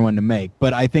for everyone to make.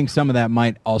 But I think some of that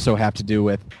might also have to do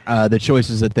with the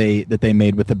choices that they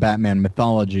made with the Batman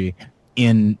mythology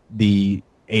in the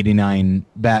 '89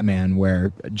 Batman,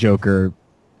 where Joker,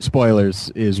 spoilers,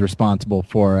 is responsible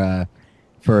for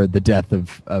the death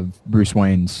of Bruce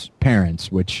Wayne's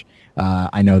parents, which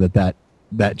I know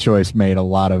that choice made a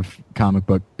lot of comic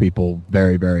book people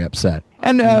very, very upset,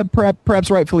 and perhaps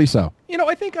rightfully so.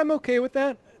 I think I'm okay with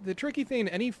that. The tricky thing in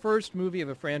any first movie of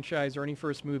a franchise or any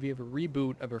first movie of a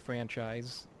reboot of a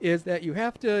franchise is that you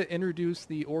have to introduce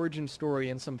the origin story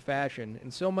in some fashion,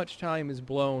 and so much time is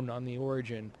blown on the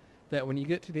origin that when you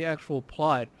get to the actual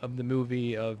plot of the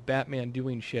movie of Batman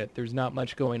doing shit, there's not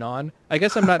much going on. I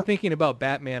guess I'm not thinking about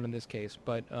Batman in this case,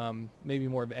 but maybe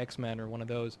more of X-Men or one of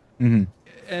those. Mm-hmm.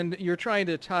 And you're trying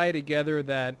to tie together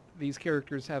that these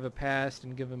characters have a past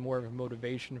and give them more of a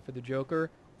motivation for the Joker.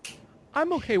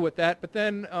 I'm okay with that, but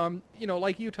then,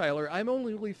 like you, Tyler, I'm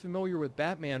only really familiar with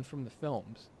Batman from the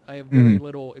films. I have very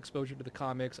little exposure to the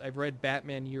comics. I've read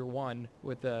Batman Year One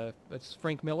with it's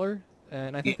Frank Miller,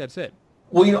 and I think that's it.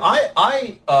 Well,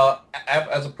 I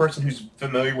as a person who's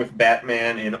familiar with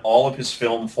Batman in all of his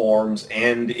film forms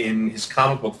and in his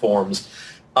comic book forms,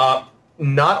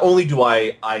 not only do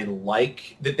I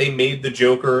like that they made the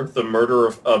Joker the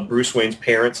murderer of Bruce Wayne's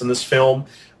parents in this film,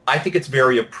 I think it's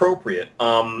very appropriate.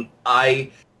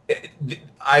 I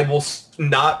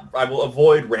will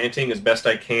avoid ranting as best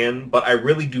I can, but I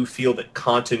really do feel that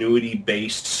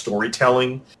continuity-based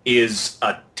storytelling is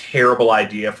a terrible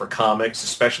idea for comics,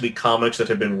 especially comics that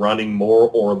have been running more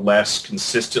or less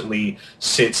consistently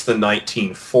since the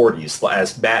 1940s,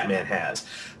 as Batman has.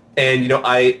 And,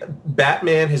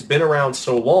 Batman has been around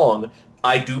so long,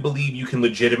 I do believe you can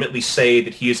legitimately say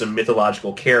that he is a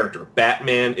mythological character.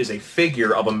 Batman is a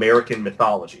figure of American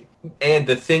mythology. And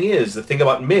the thing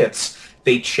about myths,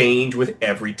 they change with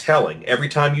every telling. Every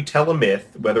time you tell a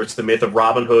myth, whether it's the myth of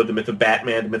Robin Hood, the myth of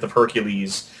Batman, the myth of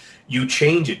Hercules, you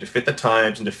change it to fit the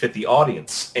times and to fit the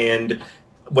audience. And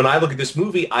when I look at this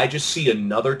movie, I just see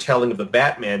another telling of the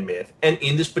Batman myth. And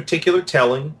in this particular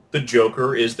telling, the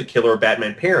Joker is the killer of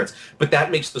Batman parents. But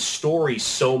that makes the story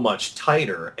so much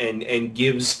tighter and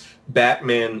gives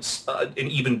Batman an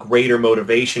even greater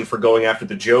motivation for going after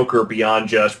the Joker beyond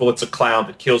just, well, it's a clown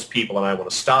that kills people and I want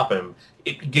to stop him.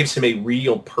 It gives him a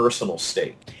real personal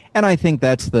stake. And I think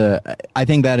that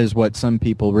is what some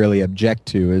people really object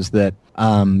to, is that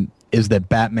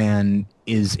Batman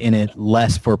is in it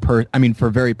less for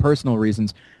very personal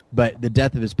reasons, but the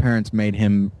death of his parents made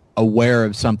him aware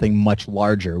of something much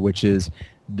larger, which is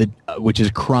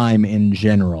crime in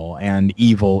general and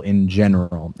evil in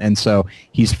general. And so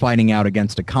he's fighting out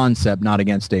against a concept, not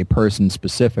against a person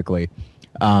specifically.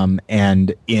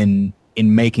 And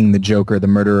in making the Joker the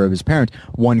murderer of his parents,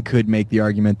 one could make the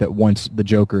argument that once the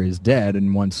Joker is dead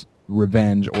and once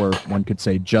revenge, or one could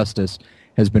say justice,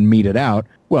 has been meted out,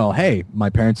 well, hey, my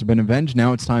parents have been avenged,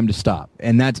 now it's time to stop.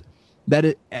 And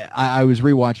I was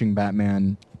rewatching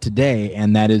Batman today,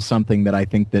 and that is something that I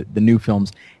think that the new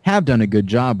films have done a good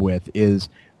job with, is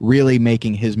really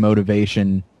making his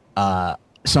motivation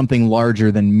something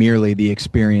larger than merely the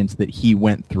experience that he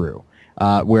went through.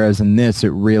 Whereas in this, it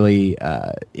really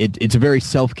it's a very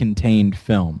self-contained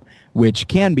film, which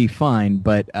can be fine,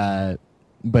 but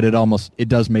it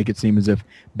does make it seem as if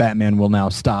Batman will now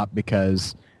stop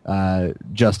because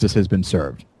justice has been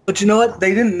served. But you know what?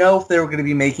 They didn't know if they were going to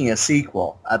be making a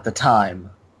sequel at the time.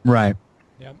 Right.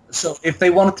 Yep. So if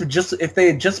they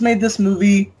had just made this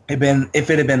movie, if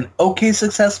it had been okay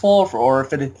successful, or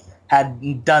if it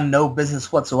had done no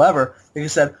business whatsoever, they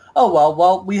just said, oh,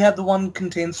 well, we have the one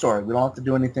contained story. We don't have to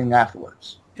do anything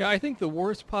afterwards. Yeah, I think the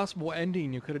worst possible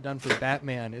ending you could have done for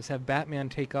Batman is have Batman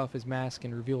take off his mask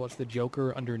and reveal it's the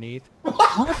Joker underneath.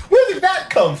 Where did that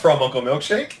come from, Uncle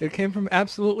Milkshake? It came from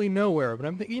absolutely nowhere. But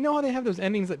I'm thinking, you know how they have those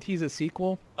endings that tease a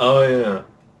sequel? Oh,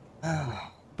 yeah.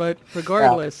 But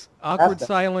regardless, awkward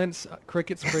silence,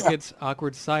 crickets,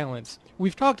 awkward silence.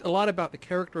 We've talked a lot about the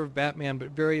character of Batman,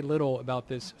 but very little about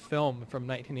this film from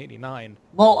 1989.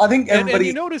 Well, I think everybody... And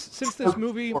you notice, since this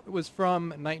movie was from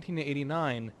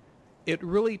 1989, it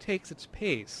really takes its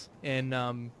pace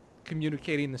in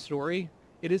communicating the story.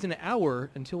 It is an hour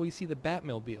until we see the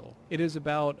Batmobile. It is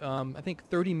about, I think,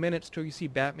 30 minutes till you see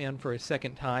Batman for a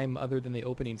second time other than the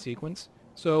opening sequence.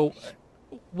 So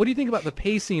what do you think about the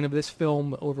pacing of this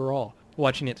film overall,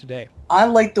 watching it today? I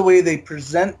like the way they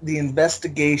present the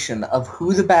investigation of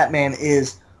who the Batman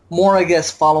is, more, I guess,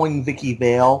 following Vicky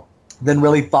Vale than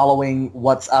really following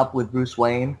what's up with Bruce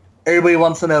Wayne. Everybody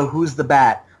wants to know who's the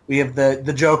Bat. We have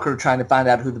the Joker trying to find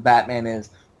out who the Batman is.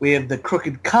 We have the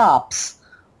crooked cops,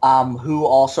 who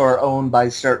also are owned by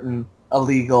certain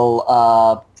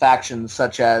illegal factions,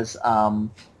 such as,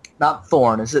 not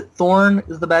Thorne. Is it Thorne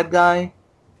is the bad guy?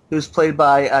 Who's played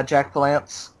by Jack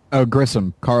Palance? Oh,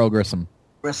 Grissom. Carl Grissom.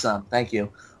 Grissom, thank you.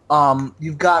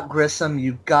 You've got Grissom.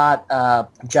 You've got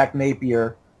Jack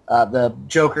Napier, the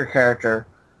Joker character.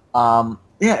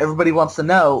 Yeah, everybody wants to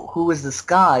know who is this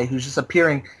guy who's just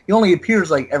appearing. He only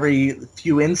appears like every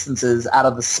few instances out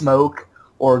of the smoke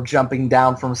or jumping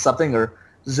down from something or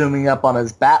zooming up on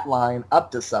his bat line up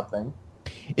to something.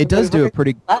 It does do a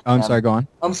pretty... Oh, I'm sorry, go on.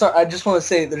 I'm sorry, I just want to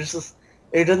say there's just...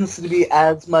 It doesn't seem to be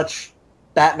as much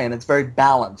Batman. It's very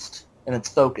balanced in its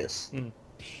focus. Mm.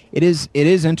 It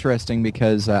is interesting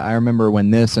because I remember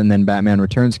when this and then Batman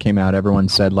Returns came out, everyone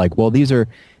said, like, well, these are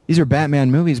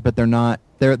Batman movies, but they're not...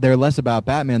 They're less about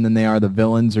Batman than they are the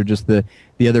villains or just the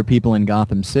other people in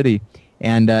Gotham City.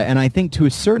 And I think to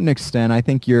a certain extent, I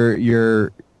think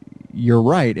you're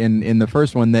right in the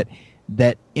first one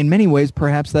that in many ways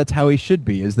perhaps that's how he should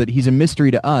be, is that he's a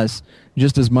mystery to us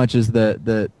just as much as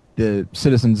the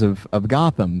citizens of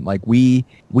Gotham. Like we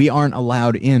aren't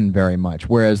allowed in very much,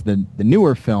 whereas the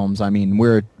newer films, I mean,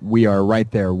 we are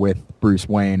right there with Bruce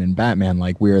Wayne and Batman.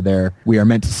 Like we are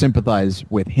meant to sympathize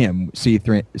with him, see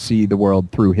the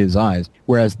world through his eyes.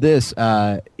 Whereas this,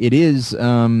 it is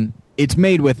it's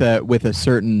made with a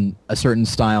certain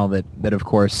style that of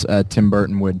course Tim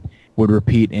Burton would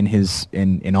repeat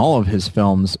in all of his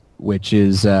films, which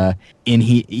is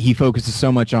he focuses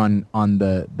so much on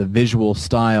the visual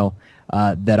style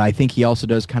that I think he also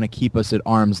does kind of keep us at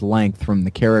arm's length from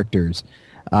the characters.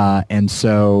 And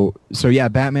so yeah,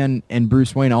 Batman and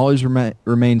Bruce Wayne always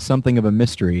remain something of a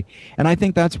mystery, and I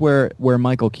think that's where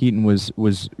Michael Keaton was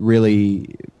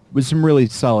some really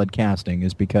solid casting,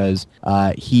 is because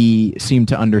he seemed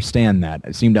to understand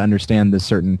the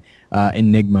certain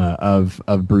enigma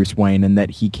of Bruce Wayne, and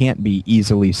that he can't be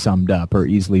easily summed up or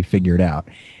easily figured out.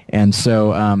 And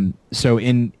so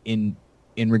in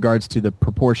regards to the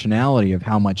proportionality of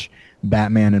how much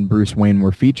Batman and Bruce Wayne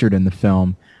were featured in the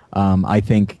film, I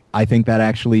think that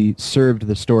actually served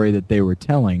the story that they were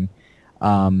telling.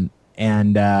 And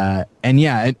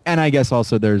I guess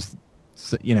also there's,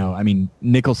 I mean,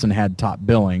 Nicholson had top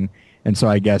billing, and so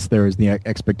I guess there was the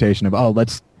expectation of,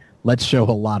 let's show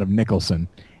a lot of Nicholson.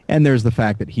 And there's the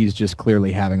fact that he's just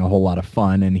clearly having a whole lot of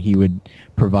fun, and he would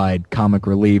provide comic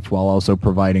relief while also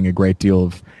providing a great deal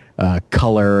of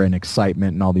color and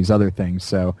excitement and all these other things.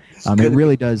 So it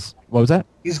really does. What was that?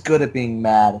 He's good at being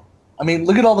mad. I mean,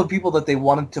 look at all the people that they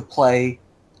wanted to play.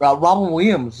 Robin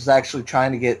Williams was actually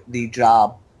trying to get the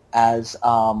job as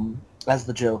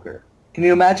the Joker. Can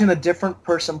you imagine a different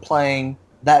person playing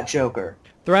that Joker?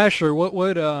 Thrasher, what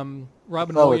would Robin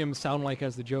Williams sound like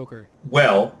as the Joker?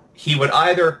 Well, he would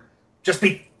either just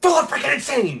be full of freaking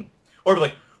insane, or be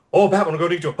like, oh, Batman, I'm going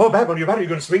to need you. Oh, Batman, you're going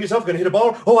to swing yourself, going to hit a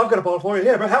ball. Oh, I've got a ball for you.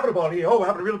 Yeah, we're having a ball here. Oh, we're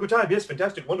having a really good time. Yes,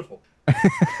 fantastic, wonderful.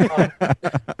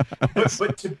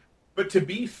 But to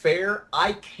be fair,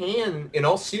 in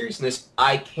all seriousness,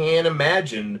 I can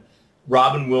imagine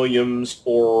Robin Williams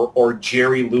or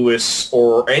Jerry Lewis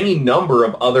or any number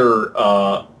of other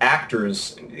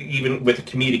actors, even with a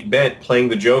comedic bent, playing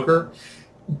the Joker.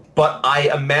 But I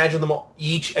imagine them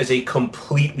each as a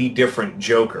completely different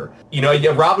Joker.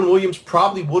 Robin Williams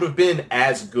probably would have been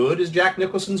as good as Jack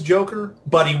Nicholson's Joker,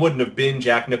 but he wouldn't have been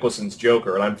Jack Nicholson's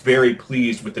Joker. And I'm very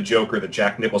pleased with the Joker that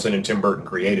Jack Nicholson and Tim Burton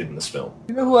created in this film.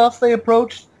 You know who else they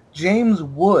approached? James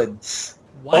Woods.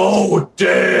 What? Oh,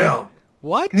 damn!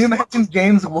 What? Can you imagine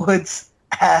James Woods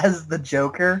as the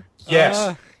Joker?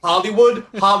 Yes. Hollywood.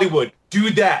 Do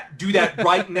that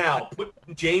right now. Put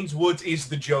James Woods is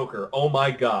the Joker. Oh my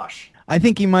gosh. I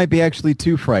think he might be actually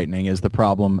too frightening is the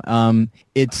problem. But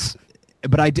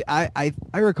I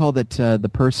recall that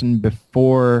the person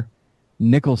before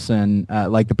Nicholson,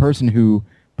 like the person who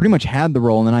pretty much had the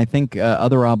role, and then I think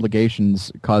other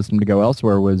obligations caused him to go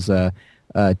elsewhere, was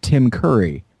Tim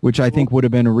Curry, which I think would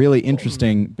have been a really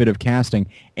interesting bit of casting.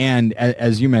 And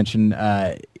as you mentioned,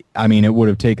 I mean, it would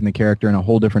have taken the character in a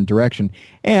whole different direction,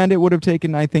 and it would have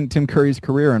taken, I think, Tim Curry's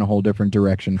career in a whole different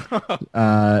direction.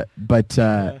 But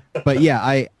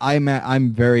yeah,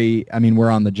 I'm very. I mean, we're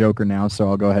on the Joker now, so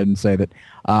I'll go ahead and say that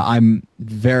I'm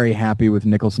very happy with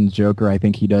Nicholson's Joker. I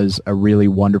think he does a really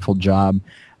wonderful job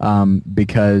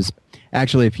because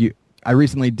actually, I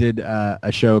recently did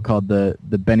a show called the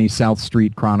Benny South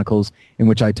Street Chronicles, in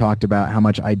which I talked about how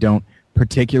much I don't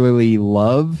particularly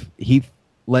love Heath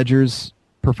Ledger's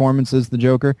performance as the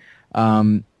Joker.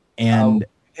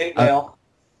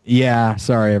 Yeah,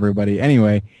 sorry everybody.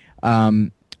 Anyway,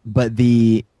 but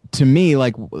to me,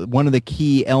 like, one of the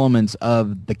key elements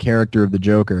of the character of the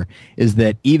Joker is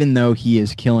that even though he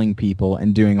is killing people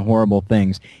and doing horrible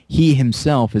things, he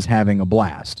himself is having a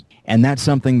blast. And that's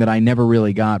something that I never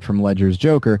really got from Ledger's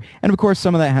Joker. And of course,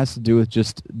 some of that has to do with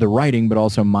just the writing, but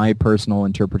also my personal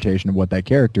interpretation of what that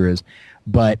character is.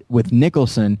 But with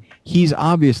Nicholson, he's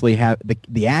obviously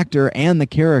the actor and the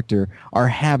character are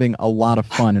having a lot of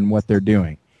fun in what they're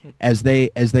doing. As they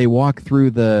walk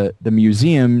through the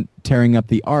museum tearing up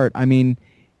the art, I mean,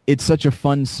 it's such a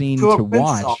fun scene to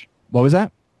watch. Song. What was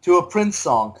that? To a Prince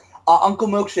song. Uncle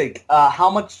Milkshake, how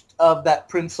much of that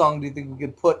Prince song do you think we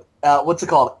could put, what's it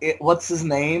called? What's his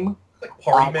name? Like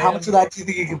Party Man? How much of that do you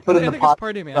think you can put in the pot?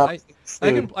 Party Man.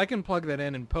 I can plug that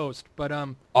in post, but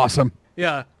awesome.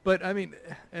 Yeah, but I mean,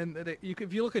 and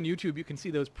if you look on YouTube, you can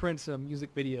see those Prince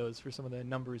music videos for some of the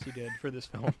numbers he did for this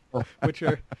film, which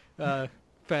are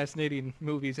fascinating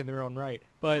movies in their own right.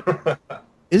 But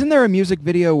isn't there a music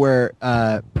video where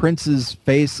Prince's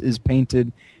face is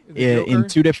painted in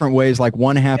two different ways? Like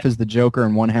one half is the Joker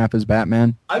and one half is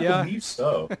Batman? I believe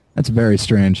so. That's very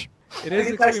strange. It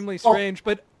is extremely strange,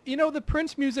 but the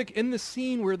Prince music in the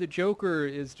scene where the Joker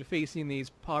is defacing these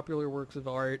popular works of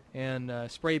art and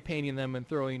spray painting them and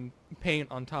throwing paint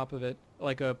on top of it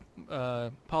like a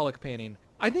Pollock painting.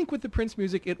 I think with the Prince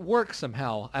music, it works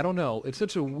somehow. I don't know. It's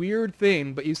such a weird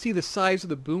thing, but you see the size of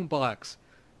the boombox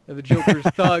that the Joker's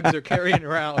thugs are carrying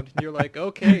around, and you're like,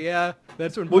 okay, yeah,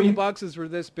 that's when boomboxes were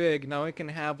this big. Now I can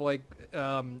have like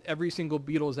every single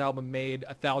Beatles album made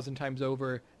 1,000 times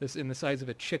over, this in the size of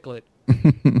a chiclet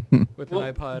with an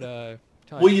iPod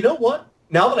Touch. Well, you know what?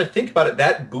 Now that I think about it,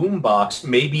 that boombox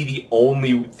may be the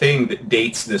only thing that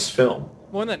dates this film.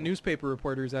 One that newspaper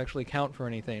reporters actually count for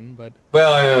anything, but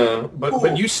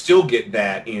but you still get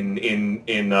that in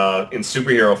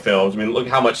superhero films. I mean, look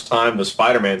how much time the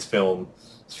Spider-Man's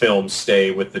films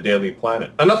stay with the Daily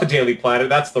Planet. Not the Daily Planet.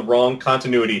 That's the wrong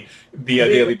continuity. The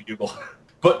Daily Bugle.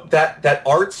 But that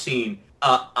art scene,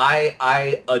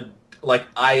 I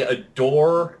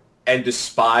adore and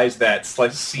despise that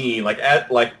scene. Like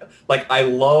I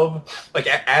love, like,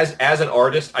 as an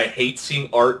artist, I hate seeing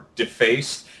art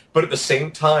defaced. But at the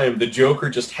same time, the Joker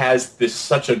just has this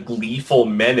such a gleeful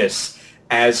menace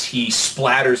as he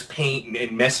splatters paint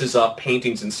and messes up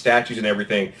paintings and statues and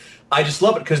everything. I just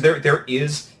love it because there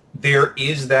is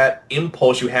that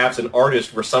impulse you have as an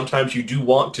artist where sometimes you do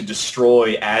want to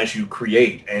destroy as you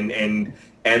create and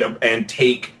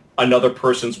take another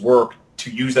person's work to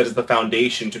use that as the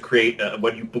foundation to create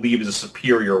what you believe is a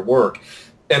superior work.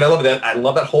 And I love that. I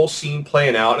love that whole scene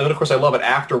playing out. And then, of course, I love it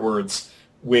afterwards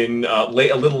when a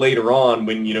little later on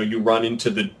when you run into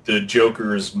the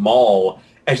Joker's mall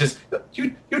and just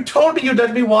you told me you'd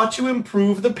let me watch you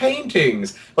improve the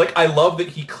paintings. Like, I love that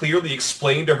he clearly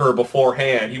explained to her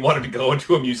beforehand he wanted to go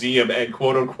into a museum and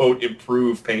quote unquote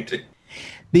improve painting.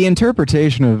 The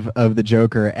interpretation of the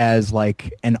Joker as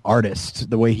like an artist,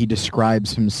 the way he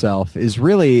describes himself, is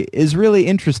really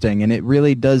interesting, and it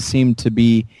really does seem to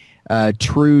be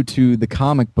true to the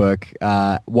comic book,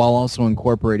 while also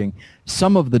incorporating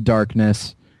some of the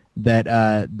darkness that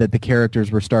the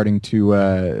characters were starting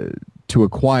to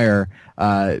acquire,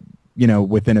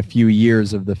 within a few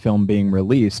years of the film being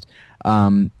released.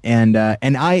 And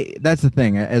that's the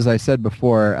thing, as I said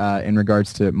before, in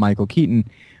regards to Michael Keaton.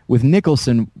 With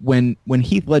Nicholson, when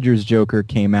Heath Ledger's Joker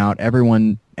came out,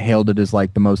 everyone hailed it as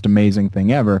like the most amazing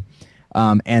thing ever,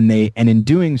 and in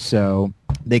doing so,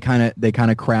 they kind of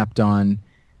crapped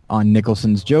on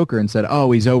Nicholson's Joker and said,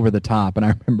 "Oh, he's over the top." And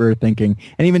I remember thinking,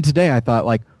 and even today, I thought,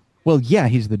 like, well, yeah,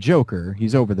 he's the Joker,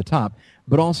 he's over the top,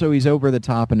 but also he's over the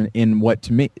top in what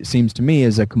to me seems to me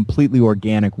is a completely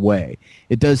organic way.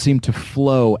 It does seem to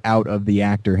flow out of the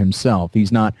actor himself.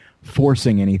 He's not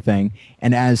forcing anything,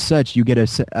 and as such, you get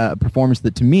a performance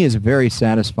that to me is very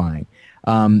satisfying.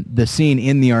 The scene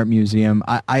in the art museum,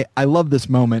 I love this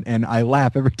moment, and I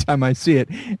laugh every time I see it,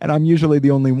 and I'm usually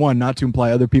the only one, not to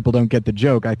imply other people don't get the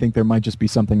joke. I think there might just be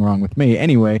something wrong with me.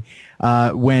 Anyway,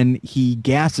 when he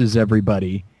gasses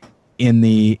everybody in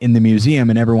the museum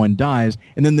and everyone dies,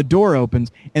 and then the door opens,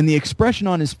 and the expression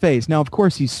on his face, now of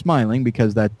course he's smiling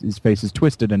because his face is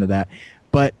twisted into that,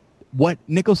 but what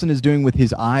Nicholson is doing with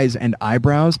his eyes and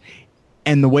eyebrows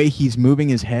and the way he's moving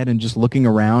his head and just looking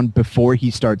around before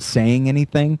he starts saying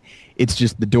anything, it's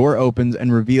just the door opens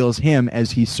and reveals him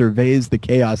as he surveys the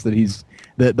chaos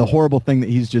that the horrible thing that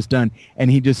he's just done,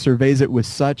 and he just surveys it with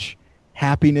such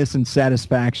happiness and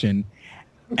satisfaction,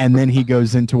 and then he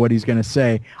goes into what he's going to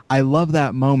say. I love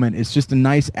that moment. It's just a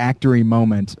nice actory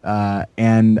moment,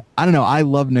 and I don't know, I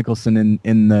love Nicholson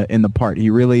in the part. He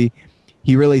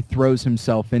really throws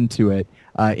himself into it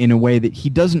in a way that he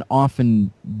doesn't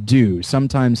often do.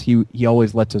 Sometimes he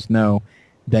always lets us know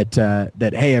that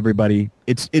hey, everybody,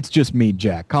 it's just me,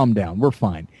 Jack. Calm down, we're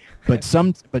fine. But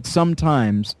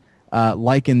sometimes,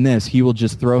 like in this, he will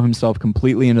just throw himself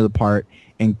completely into the part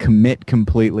and commit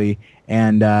completely,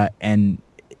 and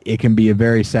it can be a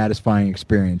very satisfying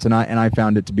experience. And I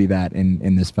found it to be that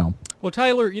in this film. Well,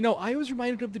 Tyler, I was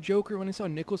reminded of the Joker when I saw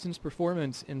Nicholson's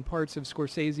performance in parts of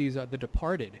Scorsese's The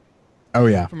Departed. Oh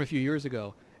yeah, from a few years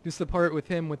ago. Just the part with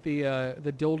him with the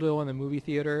dildo in the movie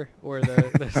theater, or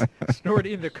the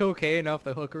snorting the cocaine off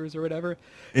the hookers or whatever.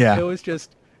 Yeah, it was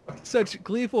just such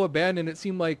gleeful abandon. It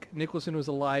seemed like Nicholson was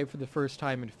alive for the first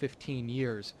time in 15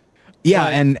 years. Yeah,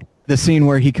 and the scene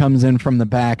where he comes in from the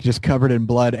back, just covered in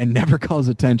blood, and never calls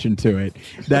attention to it.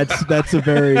 That's a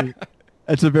very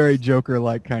That's a very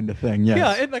Joker-like kind of thing, yes.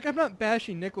 Yeah, and I'm not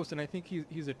bashing Nicholson. I think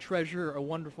he's a treasure, a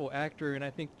wonderful actor, and I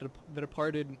think The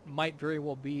Departed might very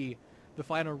well be the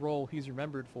final role he's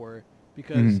remembered for,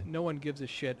 because no one gives a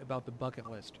shit about the bucket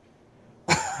list.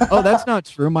 Oh, that's not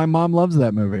true. My mom loves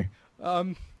that movie.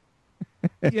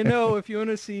 If you want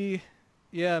to see,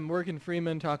 Morgan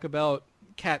Freeman talk about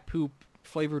cat poop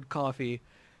flavored coffee,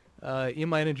 you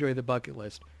might enjoy The Bucket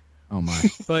List. Oh my!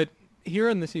 But here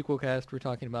in the sequel cast, we're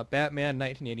talking about Batman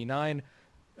 1989.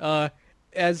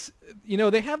 As you know,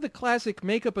 they have the classic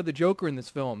makeup of the Joker in this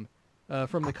film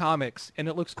from the comics, and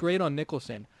it looks great on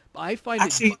Nicholson. But I find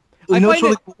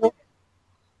cool?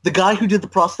 The guy who did the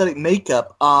prosthetic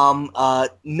makeup,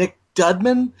 Nick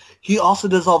Dudman, he also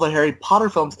does all the Harry Potter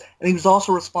films, and he was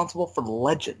also responsible for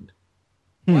Legend.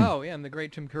 Wow, yeah, and the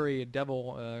great Tim Curry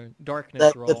Devil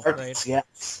Darkness role, right?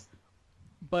 Yes.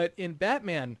 But in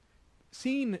Batman,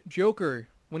 seeing Joker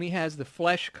when he has the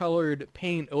flesh-colored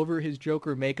paint over his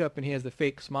Joker makeup and he has the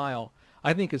fake smile,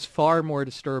 I think is far more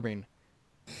disturbing.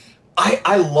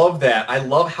 I love that. I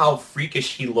love how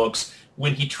freakish he looks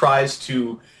when he tries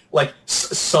to,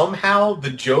 somehow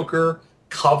the Joker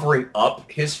covering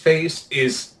up his face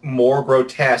is more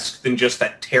grotesque than just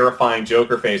that terrifying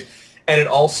Joker face. And it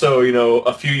also,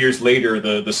 a few years later,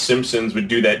 the Simpsons would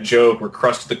do that joke where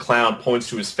Krusty the Clown points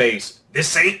to his face,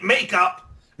 "This ain't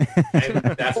makeup." And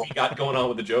that's what you got going on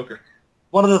with the Joker.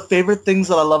 One of the favorite things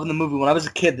that I love in the movie, when I was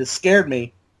a kid, this scared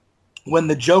me, when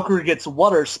the Joker gets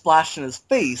water splashed in his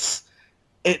face,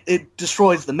 it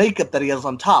destroys the makeup that he has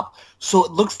on top. So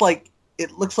it looks like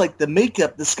the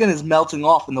makeup, the skin is melting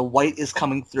off and the white is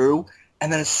coming through,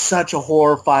 and then it's such a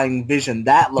horrifying vision.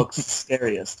 That looks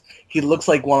scariest. He looks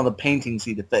like one of the paintings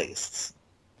he defaced.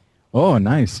 Oh,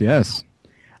 nice, yes.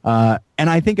 And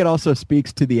I think it also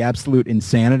speaks to the absolute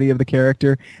insanity of the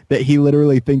character, that he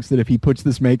literally thinks that if he puts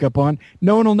this makeup on,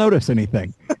 no one will notice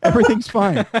anything. Everything's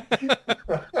fine.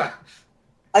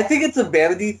 I think it's a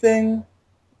vanity thing.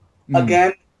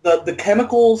 Again, the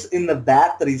chemicals in the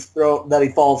vat that he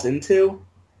falls into,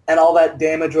 and all that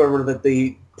damage or that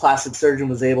the plastic surgeon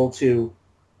was able to,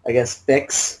 I guess,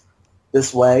 fix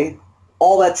this way.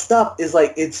 All that stuff is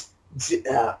like it's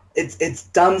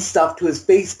done stuff to his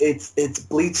face. It's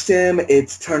bleached him.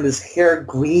 It's turned his hair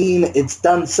green. It's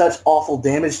done such awful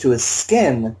damage to his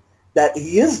skin that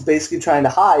he is basically trying to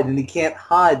hide, and he can't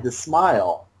hide the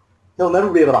smile. He'll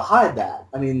never be able to hide that.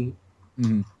 I mean.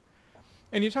 Mm-hmm.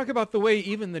 And you talk about the way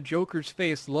even the Joker's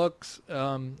face looks,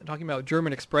 talking about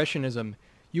German expressionism.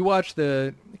 You watch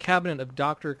the Cabinet of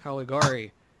Dr.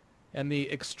 Caligari, and the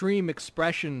extreme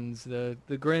expressions, the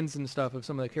grins and stuff of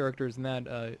some of the characters in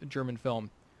that German film.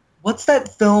 What's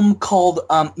that film called,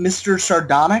 Mr.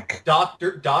 Sardonic?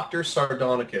 Dr.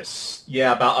 Sardonicus.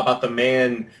 Yeah, about the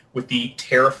man with the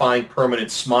terrifying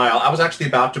permanent smile. I was actually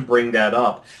about to bring that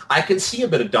up. I can see a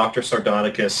bit of Dr.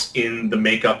 Sardonicus in the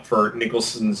makeup for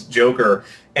Nicholson's Joker,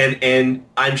 and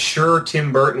I'm sure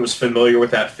Tim Burton was familiar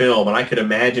with that film, and I could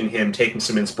imagine him taking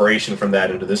some inspiration from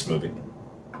that into this movie.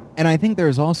 And I think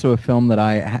there's also a film that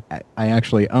I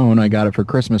actually own. I got it for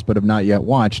Christmas, but have not yet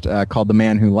watched, called The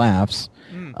Man Who Laughs.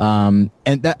 And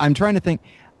that, I'm trying to think,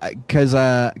 because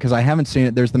I haven't seen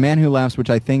it. There's The Man Who Laughs, which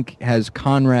I think has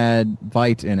Conrad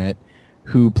Veidt in it,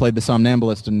 who played the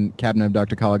somnambulist in Cabinet of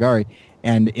Dr. Caligari.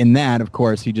 And in that, of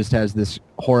course, he just has this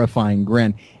horrifying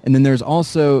grin. And then there's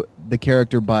also the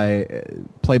character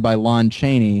played by Lon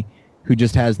Chaney, who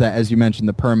just has that, as you mentioned,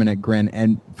 the permanent grin.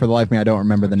 And for the life of me, I don't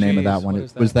remember the name of that one.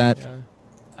 Was that?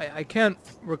 Yeah. I can't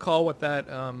recall what that.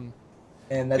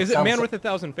 And that is it Man with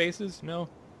 1,000 Faces? No.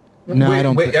 No, I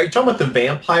don't. Wait, are you talking about the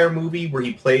vampire movie where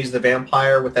he plays the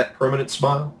vampire with that permanent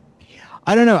smile?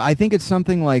 I don't know. I think it's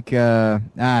something like,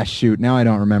 shoot, now I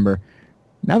don't remember.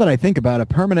 Now that I think about it,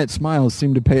 permanent smiles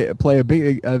seem to play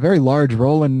a very large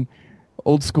role in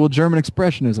old school German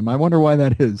expressionism. I wonder why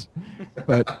that is.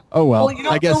 But, oh well,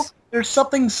 I guess. There's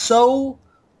something so,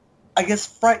 I guess,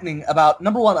 frightening about,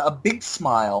 number one, a big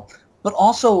smile, but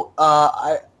also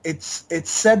it's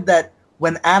said that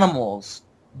when animals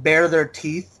bare their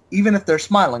teeth, even if they're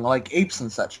smiling, like apes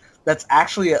and such, that's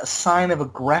actually a sign of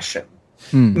aggression.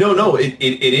 No, it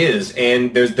is,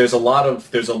 and there's a lot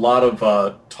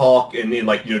of talk in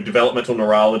like developmental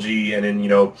neurology, and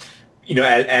in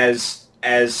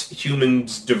as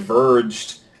humans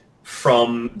diverged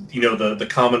from the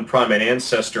common primate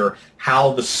ancestor,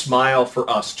 how the smile for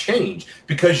us changed,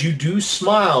 because you do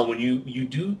smile when you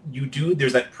do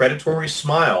there's that predatory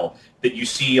smile that you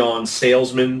see on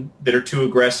salesmen that are too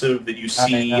aggressive, that you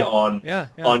see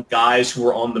on guys who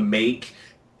are on the make,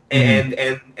 and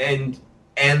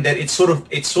that it's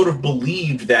sort of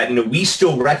believed that we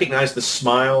still recognize the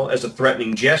smile as a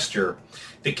threatening gesture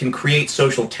that can create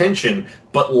social tension,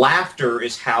 but laughter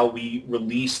is how we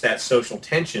release that social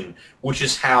tension, which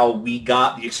is how we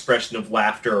got the expression of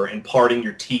laughter and parting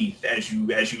your teeth as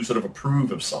you sort of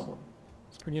approve of someone.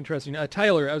 Pretty interesting.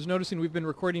 Tyler, I was noticing we've been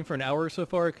recording for an hour so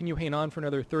far. Can you hang on for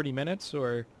another 30 minutes,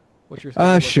 or what's your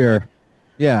sure.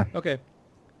 Yeah. Okay.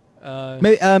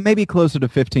 Maybe closer to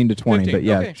 15 to 20, 15. But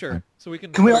yeah. Okay, sure. So we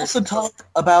can. Can we also talk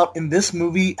about in this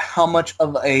movie how much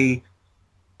of a,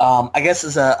 I guess,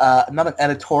 as not an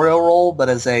editorial role, but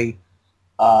as a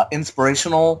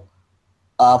inspirational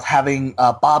of having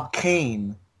Bob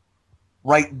Kane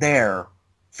right there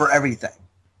for everything.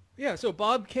 Yeah, so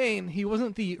Bob Kane, he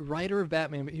wasn't the writer of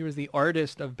Batman, but he was the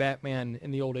artist of Batman in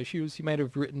the old issues. He might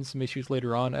have written some issues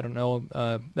later on. I don't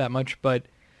know that much, but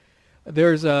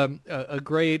there's a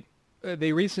great...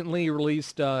 they recently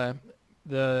released the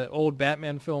old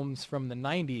Batman films from the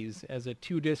 90s as a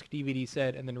 2-disc DVD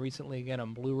set, and then recently again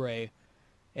on Blu-ray.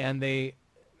 And they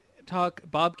talk...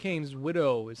 Bob Kane's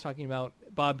widow is talking about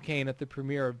Bob Kane at the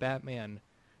premiere of Batman,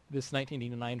 this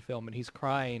 1989 film, and he's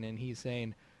crying, and he's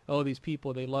saying... oh, these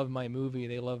people, they love my movie,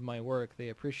 they love my work, they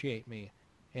appreciate me.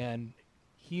 And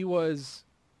he was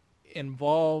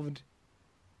involved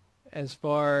as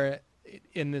far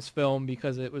in this film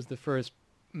because it was the first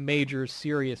major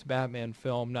serious Batman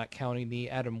film, not counting the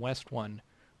Adam West one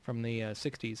from the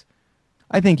 60s.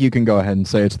 I think you can go ahead and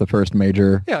say it's the first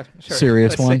major Yeah, sure.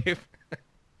 serious one.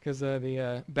 Because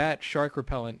the Bat shark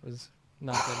repellent was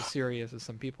not as serious as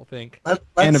some people think.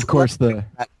 And of course the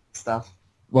stuff.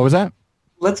 What was that?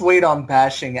 Let's wait on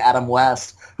bashing Adam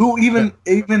West, who even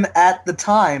at the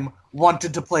time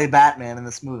wanted to play Batman in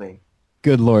this movie.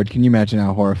 Good Lord, can you imagine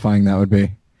how horrifying that would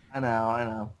be? I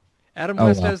know. Adam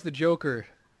West as the Joker.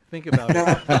 Think about it.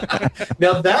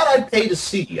 Now that I'd pay to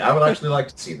see. I would actually like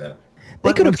to see that.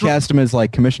 They could have cast him as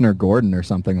like Commissioner Gordon or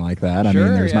something like that. I mean,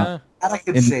 there's not. That I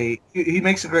could say. He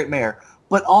makes a great mayor.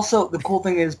 But also, the cool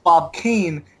thing is Bob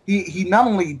Kane, he not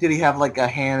only did he have like a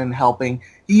hand in helping,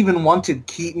 he even wanted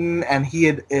Keaton, and he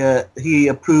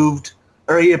approved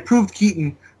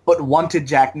Keaton, but wanted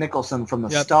Jack Nicholson from the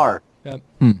start. Yep.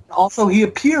 Also, he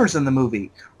appears in the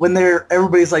movie when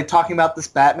everybody's like talking about this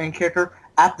Batman character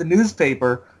at the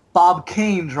newspaper. Bob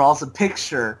Kane draws a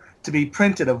picture to be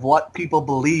printed of what people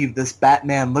believe this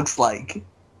Batman looks like.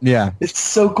 Yeah. It's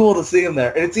so cool to see him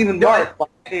there. And it's even marked by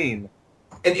Kane.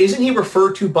 And isn't he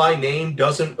referred to by name?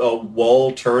 Doesn't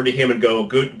Wall turn to him and go,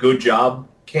 good job,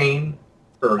 Kane?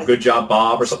 Or good job,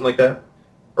 Bob, or something like that?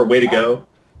 Or way to go?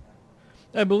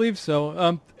 I believe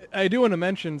so. I do want to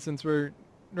mention, since we're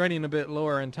running a bit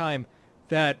lower in time,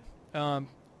 that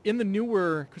in the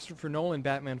newer Christopher Nolan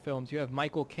Batman films, you have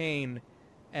Michael Caine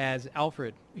as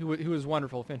Alfred, who is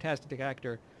wonderful, fantastic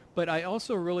actor. But I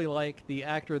also really like the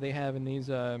actor they have in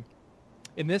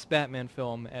this Batman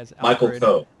film as Alfred,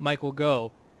 Michael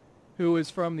Gough, who is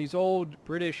from these old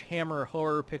British Hammer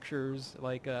horror pictures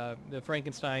like the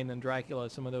Frankenstein and Dracula,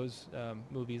 some of those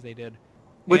movies they did.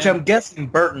 Which I'm guessing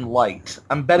Burton liked.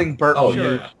 I'm betting Burton. Oh,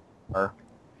 sure.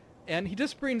 And he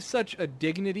just brings such a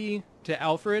dignity to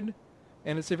Alfred,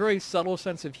 and it's a very subtle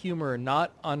sense of humor,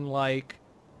 not unlike...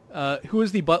 who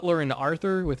is the butler in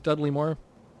Arthur with Dudley Moore?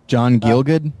 John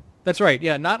Gielgud? That's right,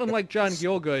 yeah. Not unlike John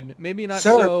Gielgud. Maybe not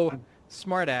so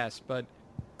smart-ass, but...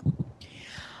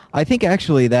 I think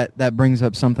actually that brings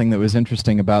up something that was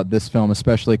interesting about this film,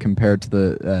 especially compared to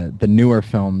the newer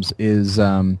films, is...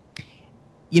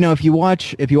 if you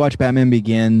watch Batman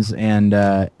Begins and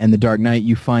The Dark Knight,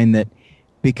 you find that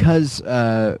because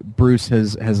Bruce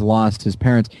has lost his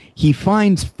parents, he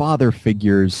finds father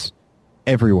figures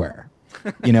everywhere.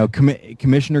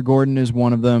 Commissioner Gordon is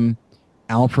one of them.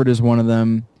 Alfred is one of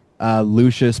them.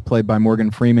 Lucius, played by Morgan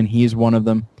Freeman, he's one of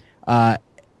them.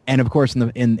 And of course,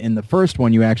 in the first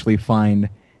one, you actually find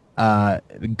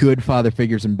good father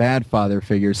figures and bad father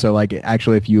figures. So, like,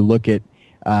 actually, if you look at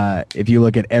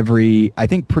every, I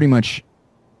think pretty much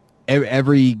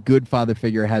every good father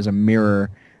figure has a mirror.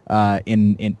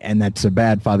 And that's a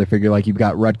bad father figure. Like you've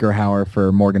got Rutger Hauer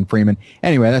for Morgan Freeman.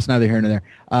 Anyway, that's neither here nor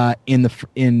there. In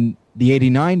the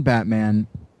 '89 Batman,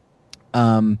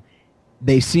 the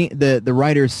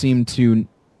writers seem to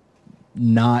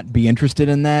not be interested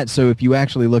in that. So if you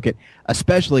actually look at,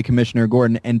 especially Commissioner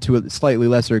Gordon, and to a slightly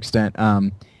lesser extent,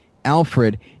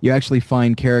 Alfred, you actually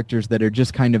find characters that are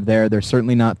just kind of there. They're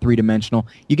certainly not three-dimensional.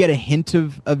 You get a hint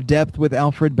of depth with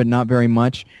Alfred, but not very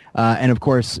much. And of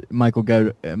course, Michael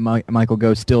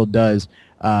Gough still does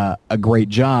a great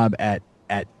job at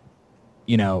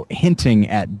hinting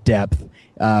at depth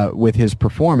with his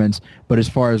performance. But as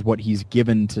far as what he's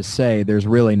given to say, there's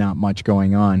really not much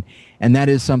going on. And that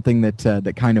is something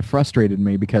that kind of frustrated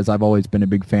me, because I've always been a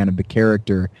big fan of the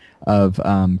character of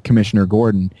Commissioner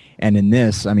Gordon. And in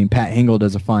this, I mean, Pat Hingle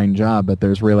does a fine job, but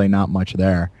there's really not much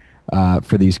there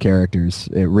for these characters.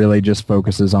 It really just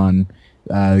focuses on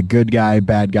good guy,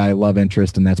 bad guy, love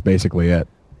interest, and that's basically it.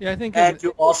 Yeah, I think. And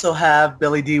you also have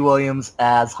Billy D. Williams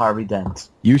as Harvey Dent.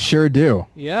 You sure do.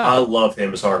 Yeah, I love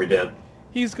him as Harvey Dent.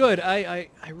 He's good. I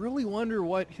really wonder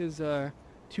what his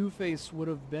Two-Face would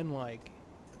have been like.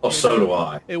 Oh, so do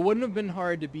I. It wouldn't have been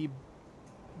hard to be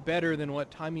better than what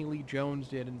Tommy Lee Jones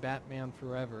did in Batman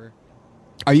Forever.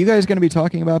 Are you guys going to be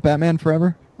talking about Batman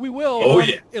Forever? We will. Oh,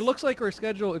 yeah. It looks like our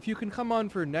schedule, if you can come on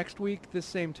for next week, this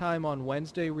same time on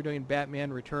Wednesday, we're doing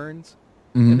Batman Returns.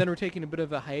 Mm-hmm. And then we're taking a bit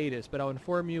of a hiatus, but I'll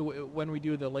inform you when we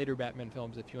do the later Batman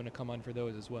films if you want to come on for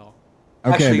those as well.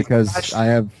 Okay, Actually, because I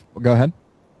have... Go ahead.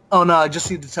 Oh, no, I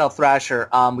just need to tell Thrasher.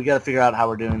 We got to figure out how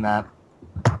we're doing that.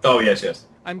 Oh, yes.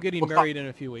 I'm getting married in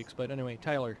a few weeks, but anyway,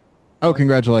 Tyler. Oh,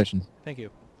 congratulations. Thank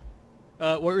you.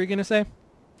 What were you going to say?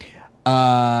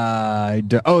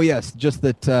 Oh, yes, just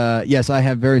that, yes, I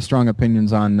have very strong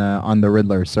opinions on the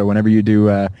Riddler, so whenever you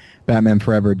do Batman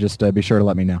Forever, just be sure to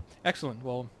let me know. Excellent.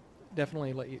 Well,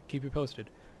 definitely keep you posted.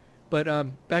 But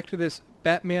back to this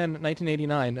Batman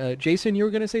 1989. Jason, you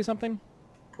were going to say something?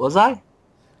 Was I?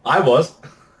 I was.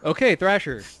 Okay,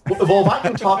 Thrasher. Well, if I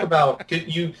can talk about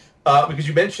you, because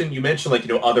you mentioned like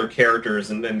other characters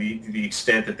and the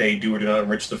extent that they do or do not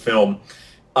enrich the film.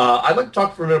 I'd like to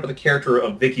talk for a minute about the character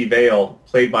of Vicky Vale,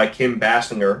 played by Kim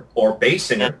Basinger or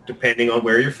Basinger, depending on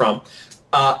where you're from.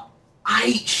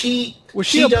 She Was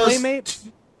she a playmate?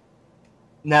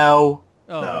 No.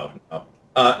 Oh.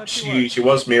 No. She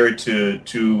was married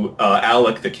to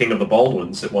Alec, the King of the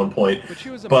Baldwins, at one point. But she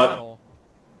was a model.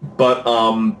 But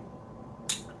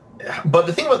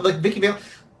the thing about Vicky Vale,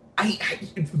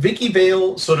 Vicky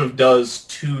Vale sort of does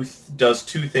two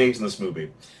things in this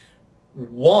movie.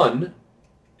 One,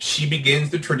 she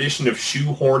begins the tradition of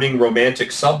shoehorning romantic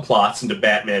subplots into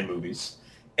Batman movies.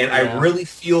 And I really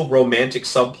feel romantic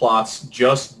subplots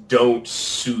just don't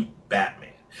suit Batman.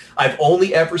 I've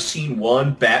only ever seen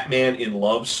one Batman in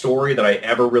love story that I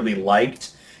ever really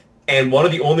liked. And one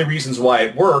of the only reasons why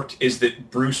it worked is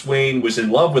that Bruce Wayne was in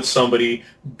love with somebody,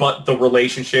 but the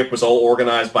relationship was all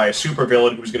organized by a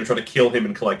supervillain who was going to try to kill him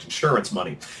and collect insurance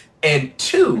money. And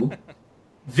two,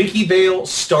 Vicky Vale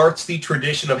starts the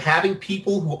tradition of having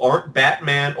people who aren't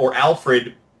Batman or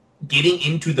Alfred getting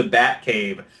into the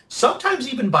Batcave,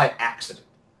 sometimes even by accident.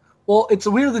 Well, it's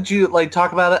weird that you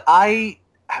talk about it.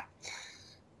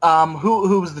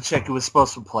 Who was the chick who was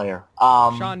supposed to play her?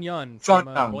 Sean Young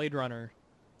from Blade Runner.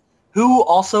 Who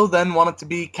also then wanted to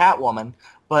be Catwoman.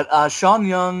 But Sean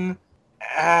Young,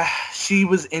 she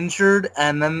was injured,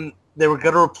 and then they were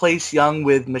going to replace Young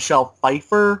with Michelle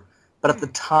Pfeiffer. But at the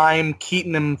time,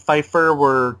 Keaton and Pfeiffer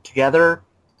were together.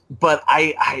 But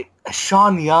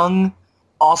Sean Young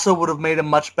also would have made a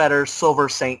much better Silver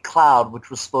St. Cloud, which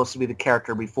was supposed to be the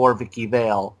character before Vicky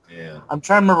Vale. Yeah. I'm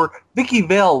trying to remember. Vicky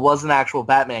Vale was an actual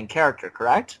Batman character,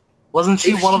 correct? Wasn't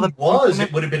she one of the...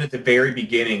 It would have been at the very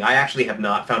beginning. I actually have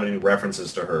not found any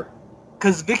references to her.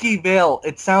 Because Vicky Vale,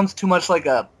 it sounds too much like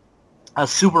a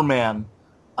Superman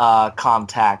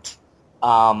contact,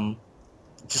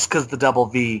 just because the double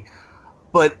V.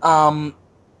 But,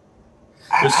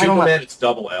 With Superman, it's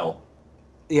double L.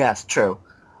 Yes, true.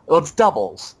 Well, it's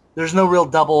doubles. There's no real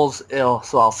doubles.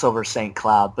 So Silver St.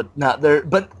 Cloud, but not there.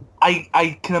 But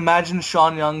I can imagine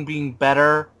Sean Young being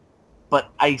better,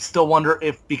 but I still wonder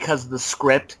if because of the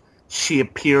script she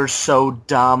appears so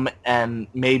dumb, and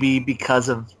maybe because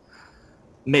of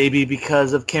Kim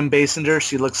Basinger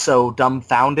she looks so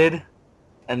dumbfounded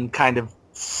and kind of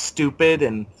stupid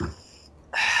and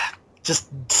just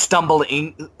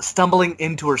stumbling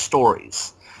into her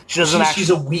stories. She's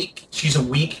a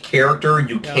weak character.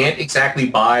 You can't exactly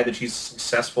buy that she's a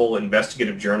successful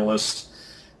investigative journalist.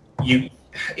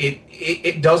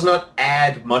 It does not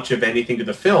add much of anything to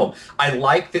the film. I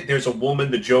like that there's a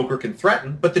woman the Joker can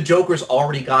threaten, but the Joker's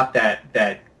already got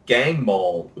that gang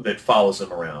mole that follows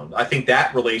him around. I think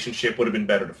that relationship would have been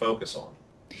better to focus on.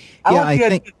 I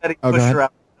think that he pushed her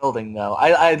out of the building, though.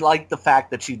 I like the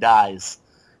fact that she dies.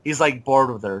 He's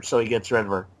bored with her, so he gets rid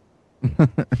of her.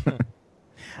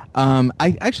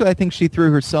 I think she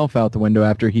threw herself out the window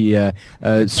after he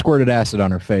squirted acid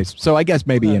on her face. So I guess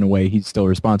maybe in a way he's still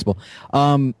responsible.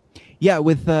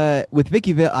 With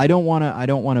Vicky Vale, I don't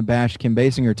want to bash Kim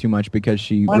Basinger too much because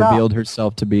she revealed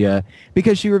herself to be a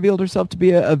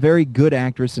very good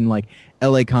actress in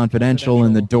L.A. Confidential,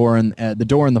 and The Door and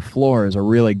the Floor is a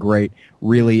really great,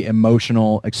 really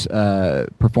emotional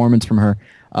performance from her.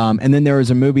 And then there was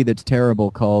a movie that's terrible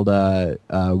called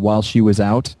While She Was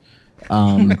Out.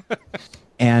 And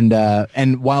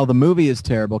while the movie is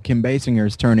terrible, Kim Basinger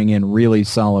is turning in really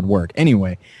solid work.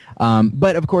 Anyway,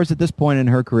 but of course, at this point in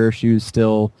her career, she was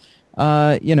still,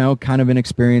 kind of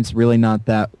inexperienced, really not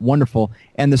that wonderful,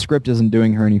 and the script isn't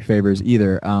doing her any favors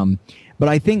either. But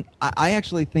I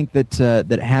actually think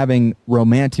that having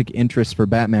romantic interests for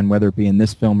Batman, whether it be in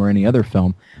this film or any other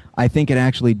film, I think it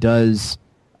actually does.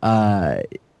 I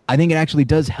think it actually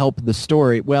does help the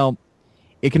story. Well,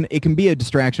 it can be a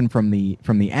distraction from the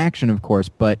action, of course,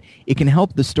 but it can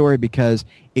help the story because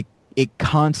it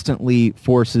constantly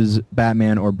forces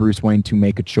Batman or Bruce Wayne to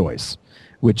make a choice,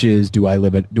 which is do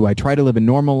I try to live a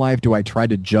normal life? Do I try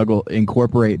to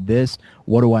incorporate this?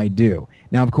 What do I do?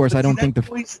 Now, of course, I don't think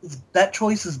that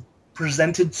choice is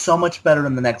presented so much better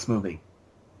in the next movie.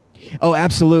 Oh,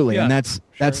 absolutely, yeah, and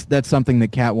that's something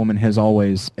that Catwoman has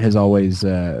always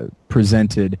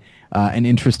presented. An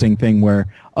interesting thing where,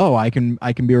 I can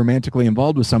be romantically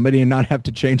involved with somebody and not have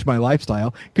to change my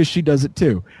lifestyle because she does it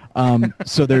too.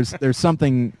 So there's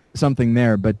something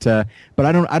there, but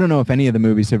I don't know if any of the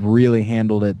movies have really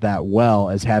handled it that well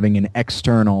as having an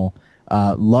external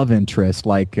love interest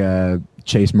like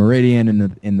Chase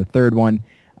Meridian in the third one.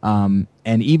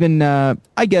 and even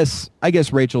I guess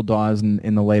Rachel Dawes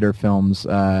in the later films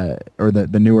or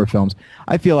the newer films,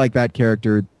 I feel like that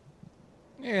character,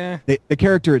 the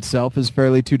character itself is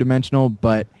fairly two-dimensional,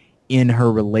 but in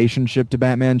her relationship to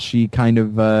Batman, she kind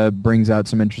of brings out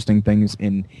some interesting things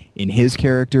in his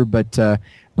character. But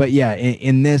yeah,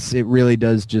 in this, it really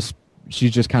does just.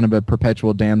 She's just kind of a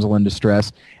perpetual damsel in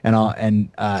distress, and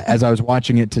as I was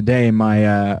watching it today,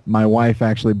 my wife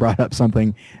actually brought up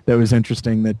something that was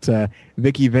interesting. That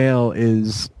Vicky Vale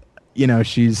is,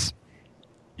 she's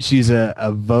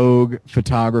a Vogue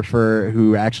photographer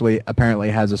who actually apparently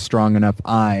has a strong enough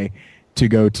eye to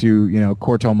go to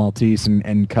Corto Maltese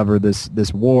and cover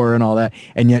this war and all that,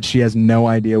 and yet she has no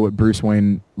idea what Bruce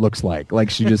Wayne looks like. Like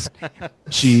she just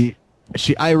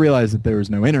I realized that there was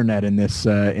no internet in this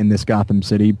Gotham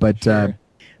City, but the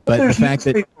fact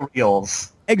that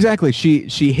reels. Exactly,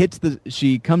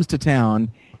 she comes to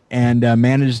town and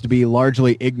manages to be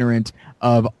largely ignorant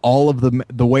of all of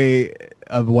the way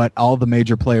of what all the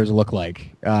major players look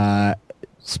like,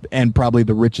 and probably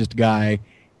the richest guy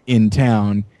in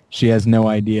town. She has no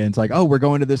idea. It's like, oh, we're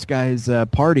going to this guy's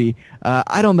party.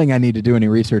 I don't think I need to do any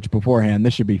research beforehand.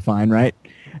 This should be fine, right?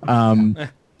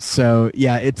 So,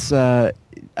 yeah, it's,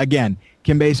 again,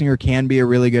 Kim Basinger can be a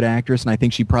really good actress, and I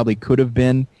think she probably could have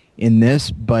been in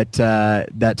this, but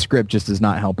that script just is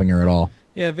not helping her at all.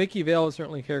 Yeah, Vicky Vale is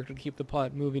certainly a character to keep the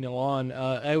plot moving along.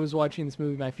 I was watching this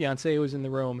movie, my fiancée was in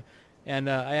the room, and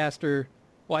I asked her,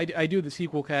 well, I do the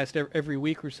sequel cast every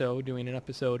week or so, doing an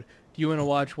episode. Do you want to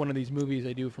watch one of these movies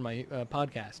I do for my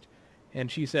podcast? And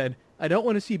she said, I don't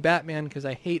want to see Batman because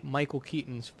I hate Michael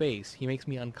Keaton's face. He makes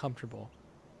me uncomfortable.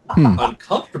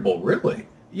 Uncomfortable, really?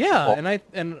 Yeah, Well,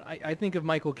 and I think of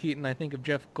Michael Keaton, I think of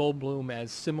Jeff Goldblum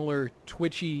as similar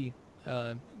twitchy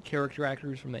character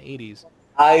actors from the 80s.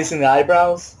 Eyes and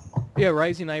eyebrows. Yeah,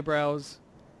 rising eyebrows.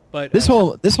 But This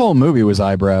whole movie was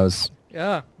eyebrows.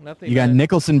 yeah, nothing. You got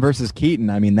Nicholson versus Keaton.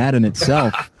 I mean, that in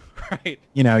itself, right.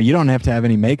 you don't have to have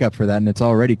any makeup for that, and it's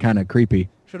already kind of creepy.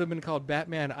 Should have been called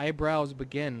Batman Eyebrows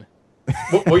Begin.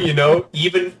 well,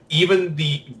 even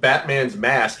the Batman's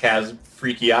mask has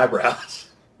freaky eyebrows.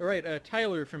 All right,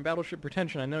 Tyler from Battleship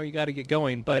Pretension, I know you got to get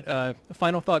going, but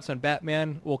final thoughts on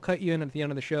Batman. We'll cut you in at the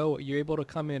end of the show. Are you able to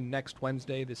come in next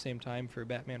Wednesday the same time for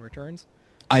Batman Returns?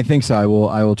 I think so.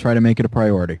 I will try to make it a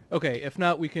priority. Okay, if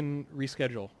not, we can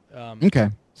reschedule. Okay.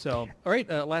 So, all right,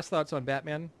 last thoughts on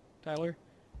Batman, Tyler?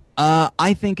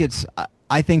 I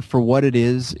think for what it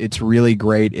is, it's really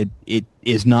great. It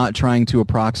is not trying to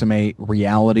approximate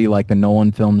reality like the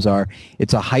Nolan films are.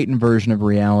 It's a heightened version of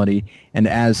reality, and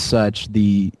as such,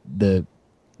 the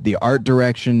art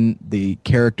direction, the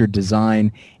character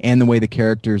design, and the way the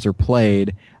characters are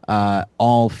played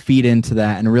all feed into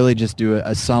that, and really just do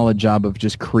a solid job of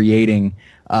just creating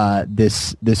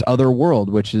this other world,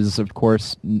 which is, of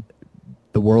course,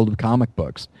 the world of comic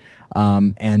books.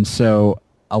 And so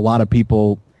a lot of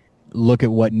people look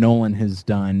at what Nolan has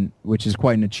done, which is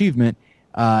quite an achievement,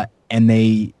 and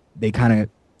they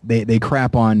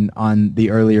crap on the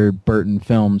earlier Burton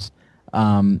films.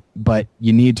 But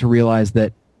you need to realize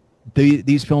that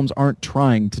these films aren't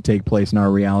trying to take place in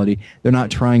our reality. They're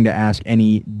not trying to ask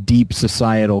any deep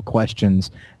societal questions.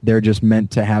 They're just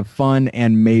meant to have fun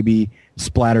and maybe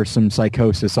splatter some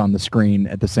psychosis on the screen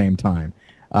at the same time.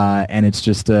 And it's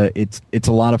just it's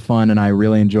a lot of fun, and I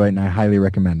really enjoy it, and I highly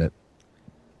recommend it.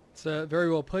 It's very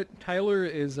well put. Tyler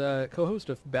is a co-host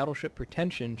of Battleship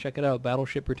Pretension. Check it out,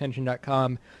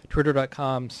 battleshippretension.com,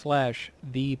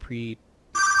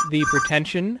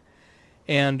 twitter.com/thepretension.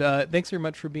 And thanks very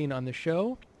much for being on the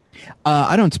show.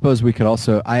 I don't suppose we could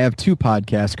also... I have two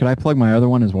podcasts. Could I plug my other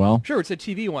one as well? Sure, it's a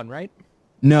TV one, right?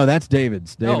 No, that's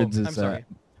David's. David's I'm is... sorry.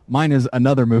 Mine is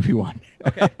another movie one.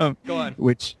 Okay, go on.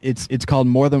 Which it's called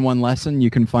More Than One Lesson. You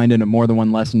can find it at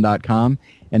morethanonelesson.com,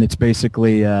 and it's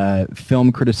basically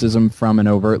film criticism from an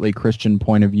overtly Christian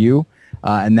point of view.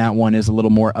 And that one is a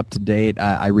little more up to date.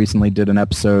 I recently did an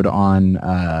episode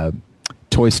on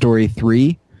Toy Story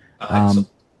 3.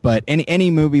 But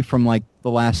any movie from like the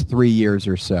last 3 years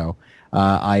or so,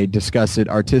 I discuss it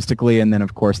artistically and then,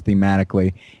 of course,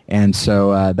 thematically. And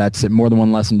so that's at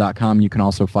morethanonelesson.com. You can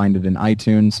also find it in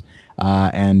iTunes.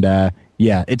 Yeah,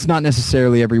 it's not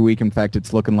necessarily every week. In fact,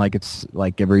 it's looking like it's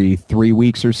like every 3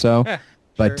 weeks or so.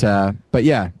 Sure. But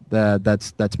yeah,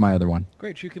 that's my other one.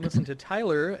 Great. You can listen to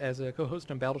Tyler as a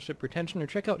co-host on Battleship Pretension, or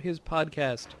check out his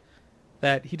podcast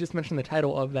that he just mentioned the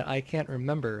title of that I can't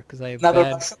remember because I have More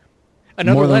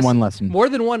Than One Lesson. More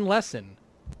Than One Lesson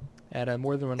at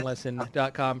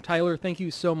morethanonelesson.com. Tyler, thank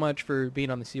you so much for being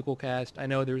on the Sequel Cast. I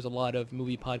know there's a lot of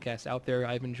movie podcasts out there.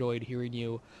 I've enjoyed hearing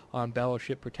you on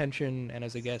Battleship Pretension and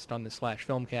as a guest on the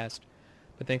 /Filmcast.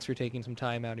 But thanks for taking some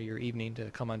time out of your evening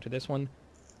to come onto this one.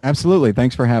 Absolutely.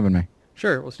 Thanks for having me.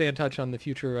 Sure, we'll stay in touch on the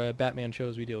future Batman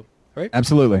shows we do. All right?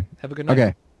 Absolutely. Have a good night.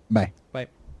 Okay. Bye. Bye.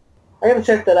 I gotta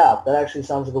check that out. That actually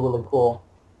sounds like a really cool.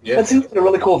 Yeah. That seems like a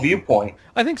really cool viewpoint.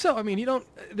 I think so. I mean,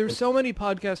 there's so many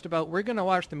podcasts about we're going to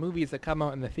watch the movies that come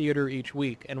out in the theater each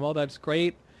week. And while that's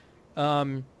great,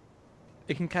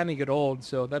 it can kind of get old.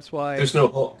 So that's why... There's no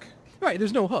hook. Right,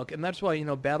 there's no hook. And that's why,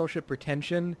 Battleship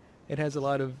Pretension, it has a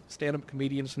lot of stand-up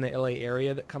comedians from the LA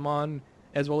area that come on,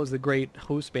 as well as the great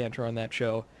host banter on that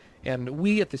show. And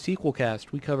we at the Sequel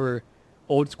Cast, we cover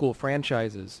old school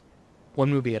franchises, one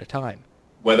movie at a time.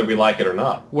 Whether we like it or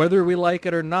not. Whether we like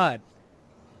it or not.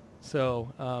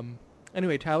 So,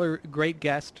 anyway, Tyler, great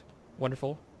guest.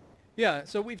 Wonderful. Yeah,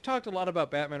 so we've talked a lot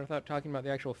about Batman without talking about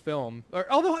the actual film.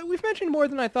 Although we've mentioned more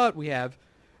than I thought we have.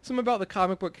 Some about the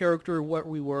comic book character, what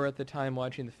we were at the time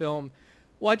watching the film.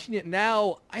 Watching it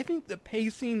now, I think the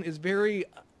pacing is very...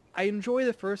 I enjoy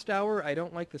the first hour. I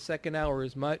don't like the second hour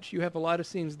as much. You have a lot of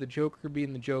scenes of the Joker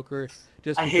being the Joker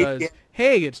just because,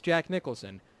 hey, it's Jack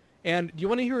Nicholson. And do you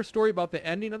want to hear a story about the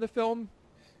ending of the film?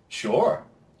 Sure.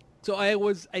 So I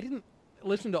didn't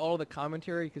listen to all the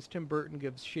commentary because Tim Burton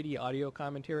gives shitty audio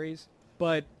commentaries,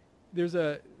 but there's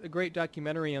a great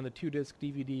documentary on the 2-disc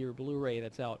DVD or Blu-ray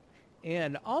that's out.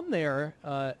 And on there,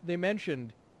 they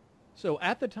mentioned, so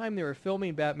at the time they were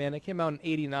filming Batman, it came out in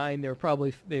 89,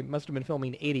 they must have been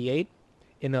filming 88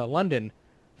 in London.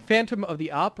 Phantom of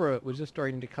the Opera was just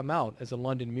starting to come out as a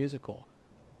London musical.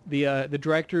 The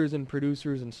directors and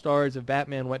producers and stars of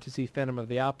Batman went to see Phantom of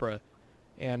the Opera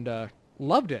and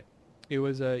loved it. It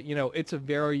was it's a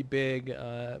very big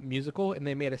musical, and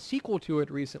they made a sequel to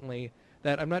it recently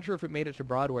that I'm not sure if it made it to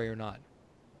Broadway or not.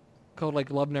 Called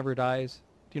like Love Never Dies.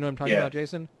 Do you know what I'm talking about,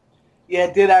 Jason? Yeah,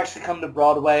 it did actually come to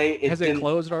Broadway. Has it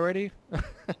closed already?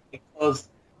 It closed.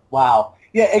 Wow.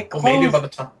 Yeah, it closed Maybe by the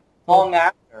time. long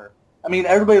after. I mean,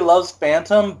 everybody loves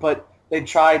Phantom, but they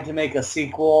tried to make a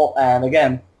sequel, and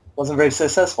again, wasn't very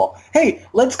successful. Hey,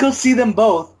 let's go see them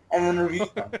both and then review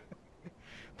them.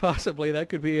 Possibly. That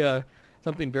could be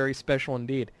something very special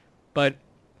indeed. But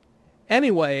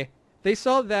anyway, they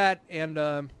saw that, and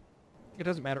it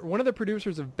doesn't matter. One of the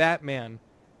producers of Batman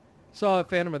saw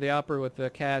Phantom of the Opera with the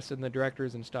cast and the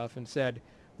directors and stuff and said,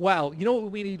 wow, you know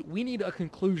what we need? We need a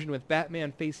conclusion with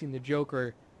Batman facing the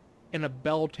Joker in a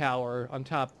bell tower on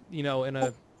top, on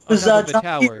top of the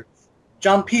tower.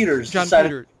 John Peters.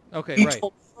 Okay, he right.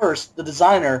 told first the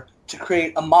designer to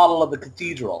create a model of the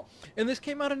cathedral. And this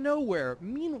came out of nowhere.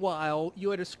 Meanwhile, you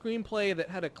had a screenplay that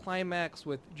had a climax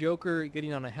with Joker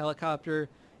getting on a helicopter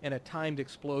and a timed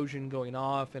explosion going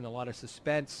off and a lot of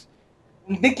suspense.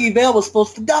 Vicky Vale was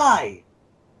supposed to die.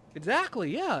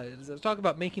 Exactly, yeah. Let's talk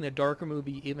about making a darker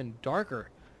movie even darker.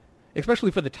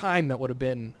 Especially for the time, that would have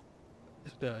been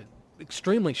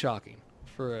extremely shocking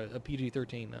for a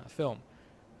PG-13 film,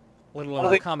 let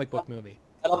alone a comic book movie.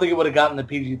 I don't think it would have gotten the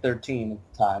PG-13 at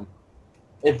the time.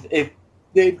 If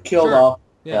they'd killed off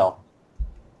Vale.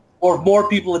 Or if more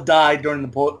people had died during the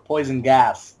poison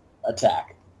gas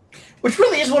attack. Which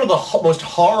really is one of the most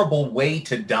horrible way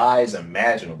to dies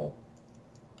imaginable.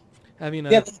 Having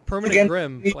a permanent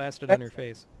grim blasted on your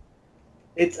face.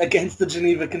 It's against the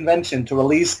Geneva Convention to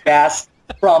release gas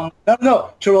from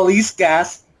to release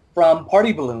gas from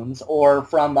party balloons or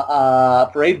from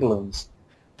parade balloons.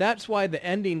 That's why the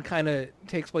ending kind of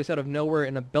takes place out of nowhere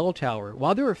in a bell tower.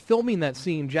 While they were filming that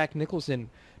scene, Jack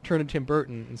Nicholson turned to Tim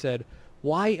Burton and said,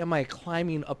 "Why am I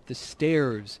climbing up the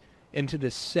stairs into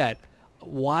this set?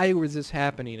 Why was this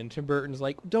happening?" And Tim Burton's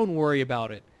like, "Don't worry about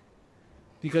it."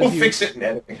 Because we'll fix it in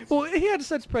editing. Well, he had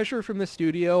such pressure from the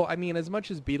studio. I mean, as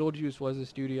much as Beetlejuice was a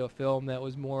studio film, that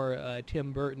was more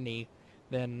Tim Burton-y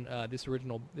than this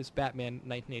Batman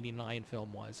 1989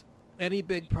 film was. Any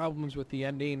big problems with the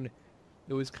ending?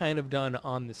 It was kind of done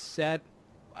on the set.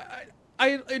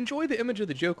 I enjoy the image of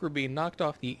the Joker being knocked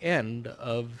off the end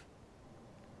of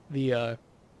the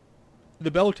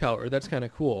bell tower. That's kind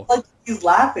of cool. Like he's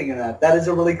laughing in that. That is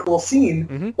a really cool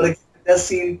scene. But it does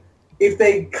seem, if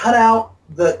they cut out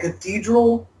the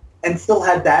cathedral and still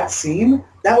had that scene,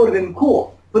 that would have been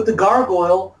cool. Put the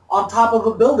gargoyle on top of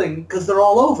a building because they're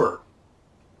all over.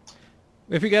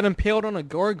 If you got impaled on a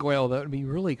gargoyle, that would be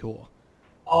really cool.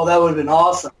 Oh, that would have been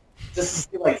awesome.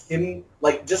 Just to see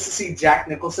just to see Jack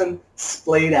Nicholson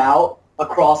splayed out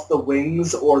across the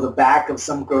wings or the back of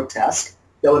some grotesque,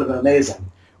 that would have been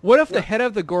amazing. What if the head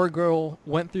of the gargoyle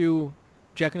went through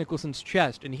Jack Nicholson's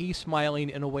chest and he's smiling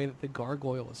in a way that the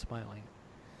gargoyle is smiling?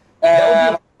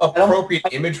 That would be appropriate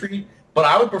imagery, but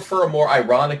I would prefer a more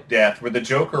ironic death where the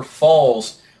Joker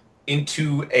falls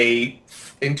into a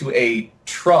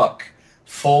truck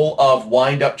full of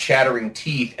wind-up chattering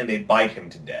teeth, and they bite him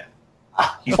to death.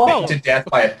 He's bitten to death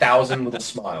by 1,000 little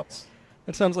smiles.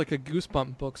 That sounds like a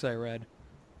Goosebump books I read.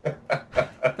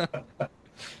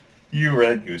 You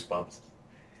read Goosebumps.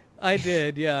 I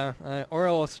did, yeah.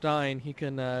 R.L. Stein, he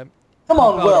can... Come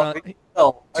on, Oh, Will.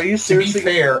 Will, are you seriously?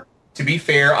 To be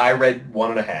fair, I read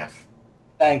 1.5.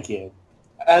 Thank you.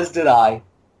 As did I.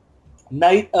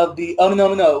 Night of the... Oh,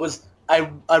 no. It was... I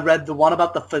read the one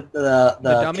about the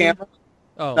dummy? camera.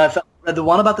 Oh, No, I read the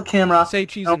one about the camera. Say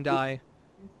Cheese and Die.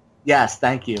 Yes,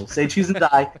 thank you. Say Cheese and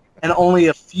Die. And only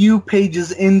a few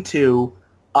pages into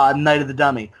Night of the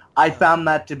Dummy. I found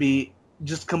that to be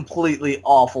just completely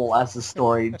awful as a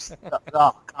story.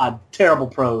 Oh, God. Terrible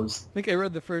prose. I think I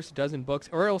read the first dozen books.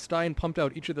 R.L. Stein pumped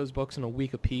out each of those books in a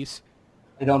week apiece.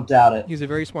 I don't doubt it. He's a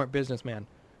very smart businessman.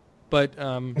 But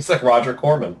It's like Roger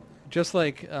Corman. just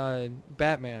like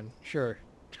Batman, sure.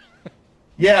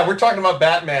 Yeah, we're talking about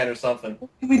Batman or something.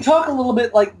 Can we talk a little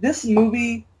bit, like, this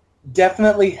movie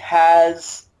definitely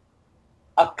has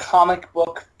a comic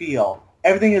book feel.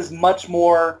 Everything is much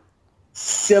more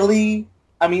silly.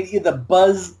 I mean, the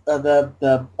buzz,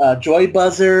 the joy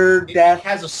buzzer, It death.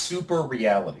 has a super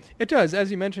reality. It does.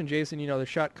 As you mentioned, Jason, the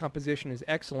shot composition is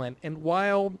excellent. And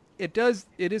while it is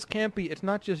campy, it's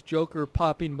not just Joker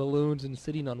popping balloons and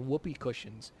sitting on whoopee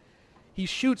cushions. He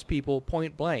shoots people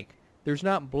point blank. There's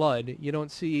not blood. You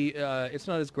don't see... it's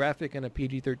not as graphic in a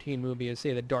PG-13 movie as,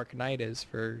 say, The Dark Knight is,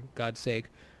 for God's sake.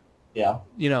 Yeah.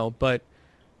 But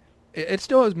it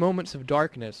still has moments of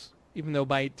darkness, even though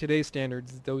by today's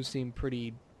standards, those seem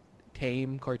pretty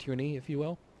tame, cartoony, if you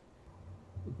will.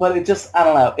 But it just, I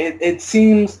don't know. It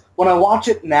seems, when I watch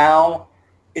it now,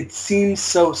 it seems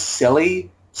so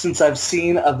silly since I've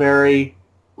seen a very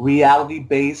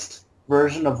reality-based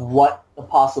version of what the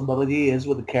possibility is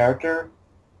with a character.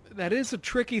 That is a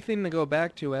tricky thing to go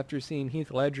back to after seeing Heath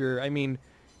Ledger. I mean,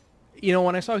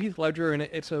 when I saw Heath Ledger, and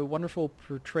it's a wonderful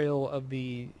portrayal of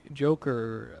the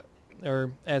Joker,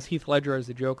 or as Heath Ledger as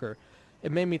the Joker,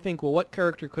 it made me think, well, what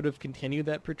character could have continued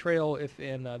that portrayal if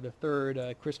in the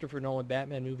third Christopher Nolan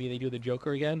Batman movie they do the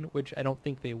Joker again, which I don't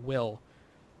think they will.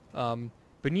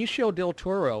 Benicio del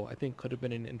Toro, I think, could have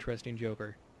been an interesting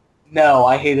Joker. No,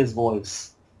 I hate his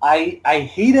voice. I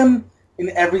hate him in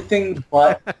everything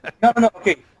but... No,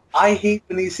 okay. I hate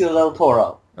Benicio del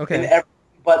Toro Okay. in everything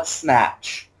but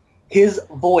Snatch. His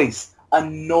voice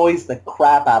annoys the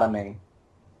crap out of me.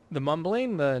 The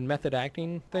mumbling, the method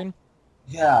acting thing?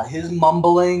 Yeah, his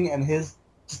mumbling and his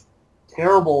just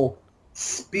terrible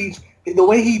speech. The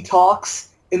way he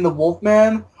talks in The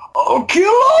Wolfman, I'll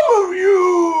kill all of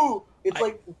you! It's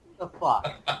like, what the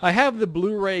fuck? I have the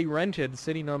Blu-ray rented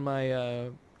sitting on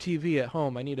my TV at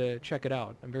home. I need to check it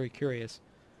out. I'm very curious.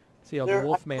 See how the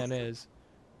Wolfman is.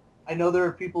 I know there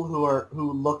are people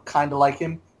who look kind of like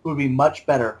him who would be much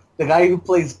better. The guy who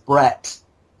plays Brett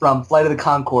from Flight of the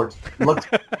Conchords looks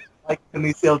like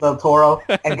Benicio del Toro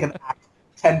and can act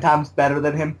 10 times better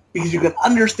than him because you can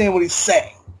understand what he's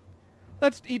saying.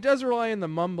 He does rely on the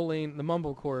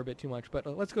mumblecore a bit too much. But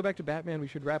let's go back to Batman. We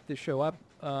should wrap this show up.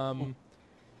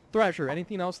 Thrasher,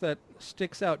 anything else that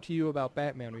sticks out to you about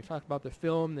Batman? We've talked about the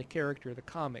film, the character, the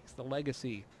comics, the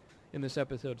legacy in this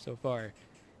episode so far.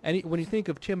 When you think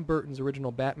of Tim Burton's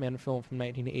original Batman film from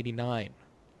 1989,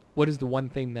 what is the one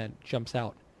thing that jumps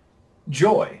out?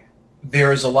 Joy.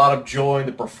 There is a lot of joy in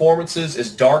the performances.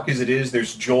 As dark as it is,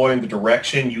 there's joy in the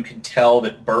direction. You can tell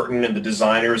that Burton and the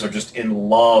designers are just in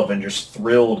love and just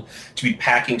thrilled to be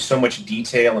packing so much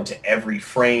detail into every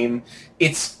frame.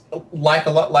 It's like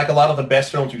a lot of the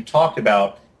best films we've talked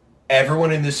about.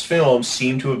 Everyone in this film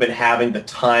seemed to have been having the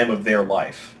time of their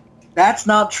life. That's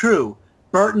not true.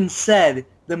 Burton said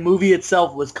the movie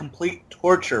itself was complete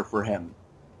torture for him.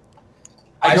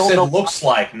 I said looks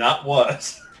like, not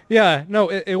was. Yeah, no,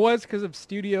 it was because of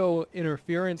studio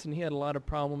interference, and he had a lot of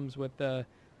problems with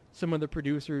some of the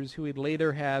producers who he'd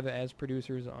later have as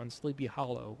producers on Sleepy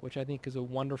Hollow, which I think is a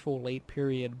wonderful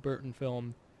late-period Burton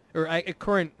film, or a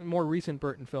current, more recent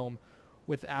Burton film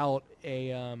without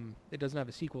it doesn't have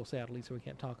a sequel, sadly, so we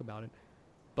can't talk about it.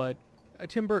 But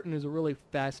Tim Burton is a really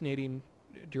fascinating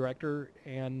director,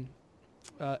 and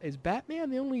is Batman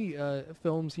the only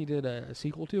films he did a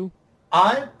sequel to?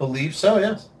 I believe so,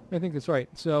 yes. I think that's right.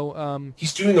 So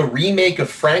he's doing a remake of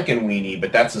Frankenweenie,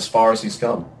 but that's as far as he's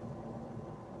come.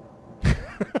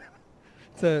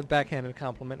 it's a backhanded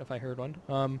compliment if I heard one.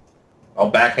 I'll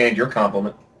backhand your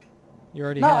compliment. You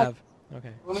already have.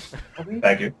 Okay.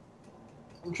 Thank you.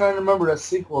 I'm trying to remember a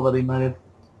sequel that he might have.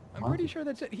 I'm pretty sure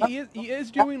that's it. He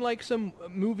is doing like some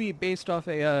movie based off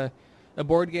a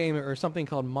board game or something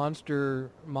called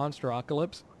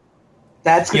Monsterocalypse.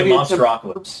 That's gonna be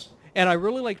Monsterocalypse. And I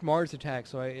really liked Mars Attacks,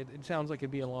 so it sounds like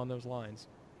it'd be along those lines.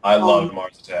 I loved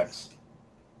Mars Attacks.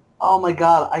 Oh my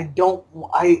god, I don't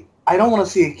want to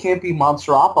see a campy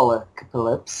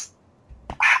Monsteropolis.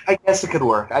 I guess it could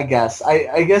work. I guess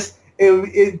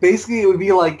it basically would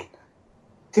be like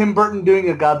Tim Burton doing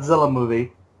a Godzilla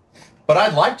movie. But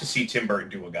I'd like to see Tim Burton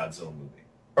do a Godzilla movie.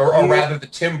 Or rather, the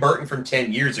Tim Burton from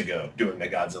 10 years ago doing a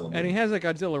Godzilla movie. And he has a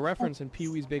Godzilla reference in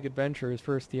Pee-wee's Big Adventure, his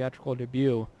first theatrical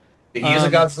debut. He is a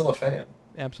Godzilla fan.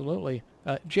 Absolutely.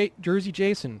 Jersey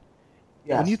Jason,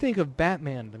 Yes. when you think of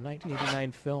Batman, the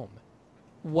 1989 film,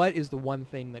 what is the one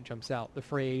thing that jumps out? The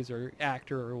phrase or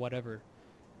actor or whatever?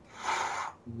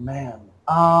 Man,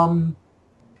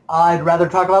 I'd rather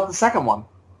talk about the second one.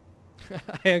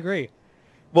 I agree.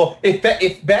 Well, if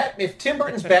Tim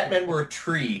Burton's Batman were a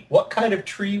tree, what kind of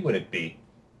tree would it be?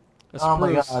 A Oh my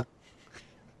spruce. god.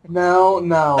 No,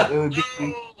 it would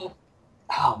be.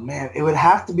 Oh man, it would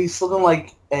have to be something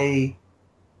like a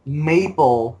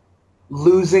maple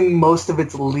losing most of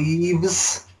its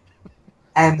leaves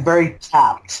and very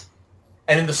tapped.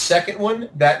 And in the second one,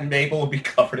 that maple would be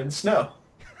covered in snow.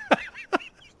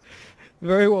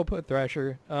 Very well put,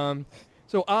 Thrasher.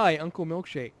 So Uncle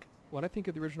Milkshake, what I think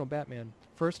of the original Batman,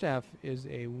 first half is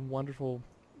a wonderful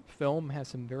film, has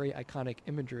some very iconic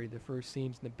imagery. The first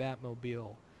scenes in the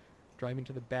Batmobile, driving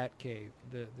to the Batcave,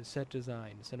 the set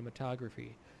design, the cinematography,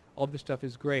 all this stuff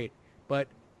is great. But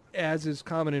as is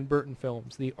common in Burton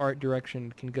films, the art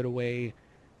direction can get away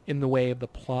in the way of the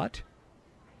plot.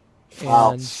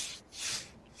 Wow. And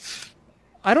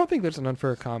I don't think that's an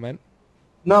unfair comment.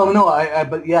 No,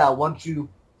 but yeah, once you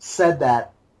said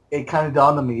that, it kind of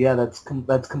dawned on me. Yeah, that's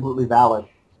completely valid.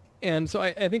 And so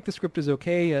I think the script is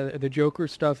okay. The Joker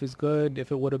stuff is good.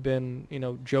 If it would have been,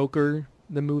 Joker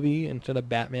the movie instead of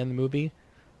Batman the movie,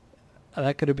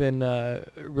 that could have been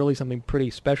really something pretty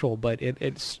special. But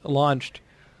it's launched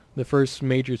the first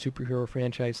major superhero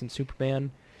franchise since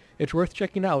Superman. It's worth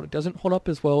checking out. It doesn't hold up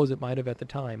as well as it might have at the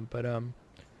time, but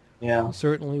Yeah.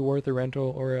 certainly worth a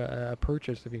rental or a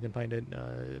purchase if you can find it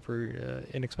for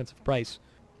inexpensive price.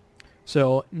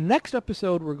 So next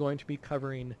episode we're going to be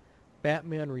covering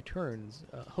Batman Returns.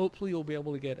 Hopefully you'll be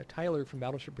able to get a Tyler from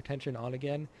Battleship Pretension on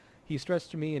again. He stressed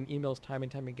to me in emails time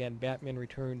and time again, Batman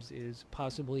Returns is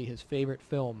possibly his favorite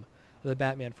film of the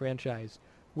Batman franchise.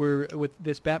 With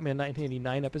this Batman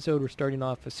 1989 episode, we're starting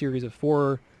off a series of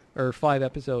 4 or 5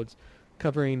 episodes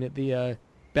covering the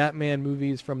Batman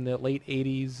movies from the late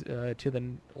 80s to the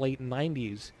late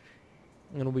 90s.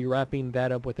 And we'll be wrapping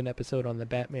that up with an episode on the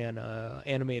Batman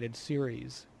animated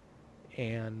series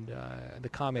and the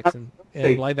comics and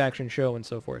live-action show and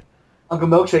so forth. Uncle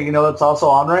Milkshake, you know what's also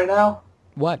on right now?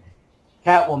 What?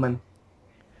 Catwoman.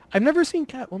 I've never seen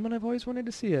Catwoman. I've always wanted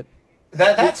to see it.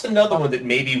 That's another one that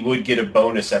maybe would get a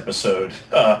bonus episode,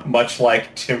 much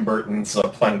like Tim Burton's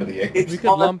Planet of the Apes. It's We could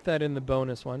on- lump that in the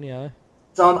bonus one, yeah.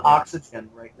 It's on Oxygen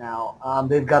right now.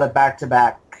 They've got it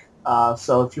back-to-back.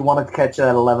 So if you want to catch it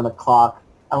at 11 o'clock,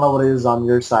 I don't know what it is on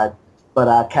your side,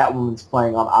 but Catwoman's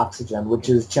playing on Oxygen, which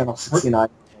is Channel 69.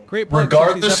 Great part.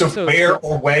 Regardless of episodes. where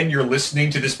or when you're listening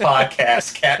to this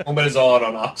podcast, Catwoman is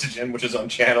on Oxygen, which is on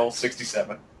Channel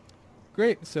 67.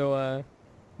 Great. So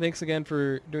thanks again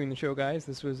for doing the show, guys.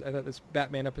 I thought this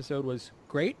Batman episode was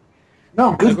great.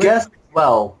 No, good Great. guess.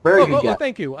 Well, very good Well, guess.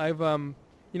 thank you. I've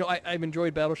I've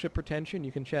enjoyed Battleship Pretension.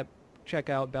 You can check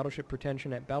out Battleship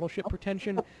Pretension at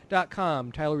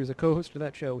battleshippretension.com. Tyler is a co-host of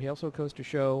that show. He also hosts a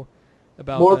show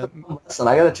about More than one lesson.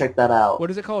 I got to check that out. what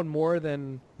is it called? More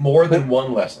than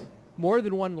One lesson.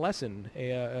 one lesson.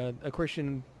 A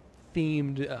Christian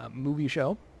themed movie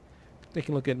show. They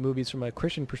can look at movies from a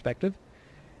Christian perspective.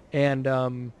 And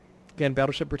again,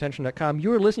 battleshippretension.com.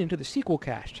 You are listening to the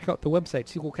Sequelcast. Check out the website,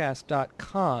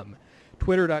 sequelcast.com.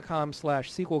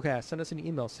 Twitter.com/sequelcast. Send us an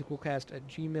email,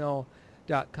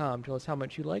 sequelcast@gmail.com. Tell us how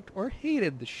much you liked or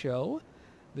hated the show.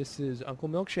 This is Uncle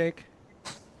Milkshake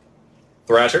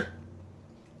Thrasher?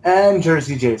 And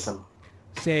Jersey Jason.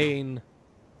 saying,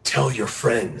 Tell your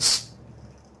friends,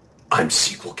 I'm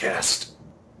Sequelcast.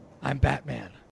 I'm Batman.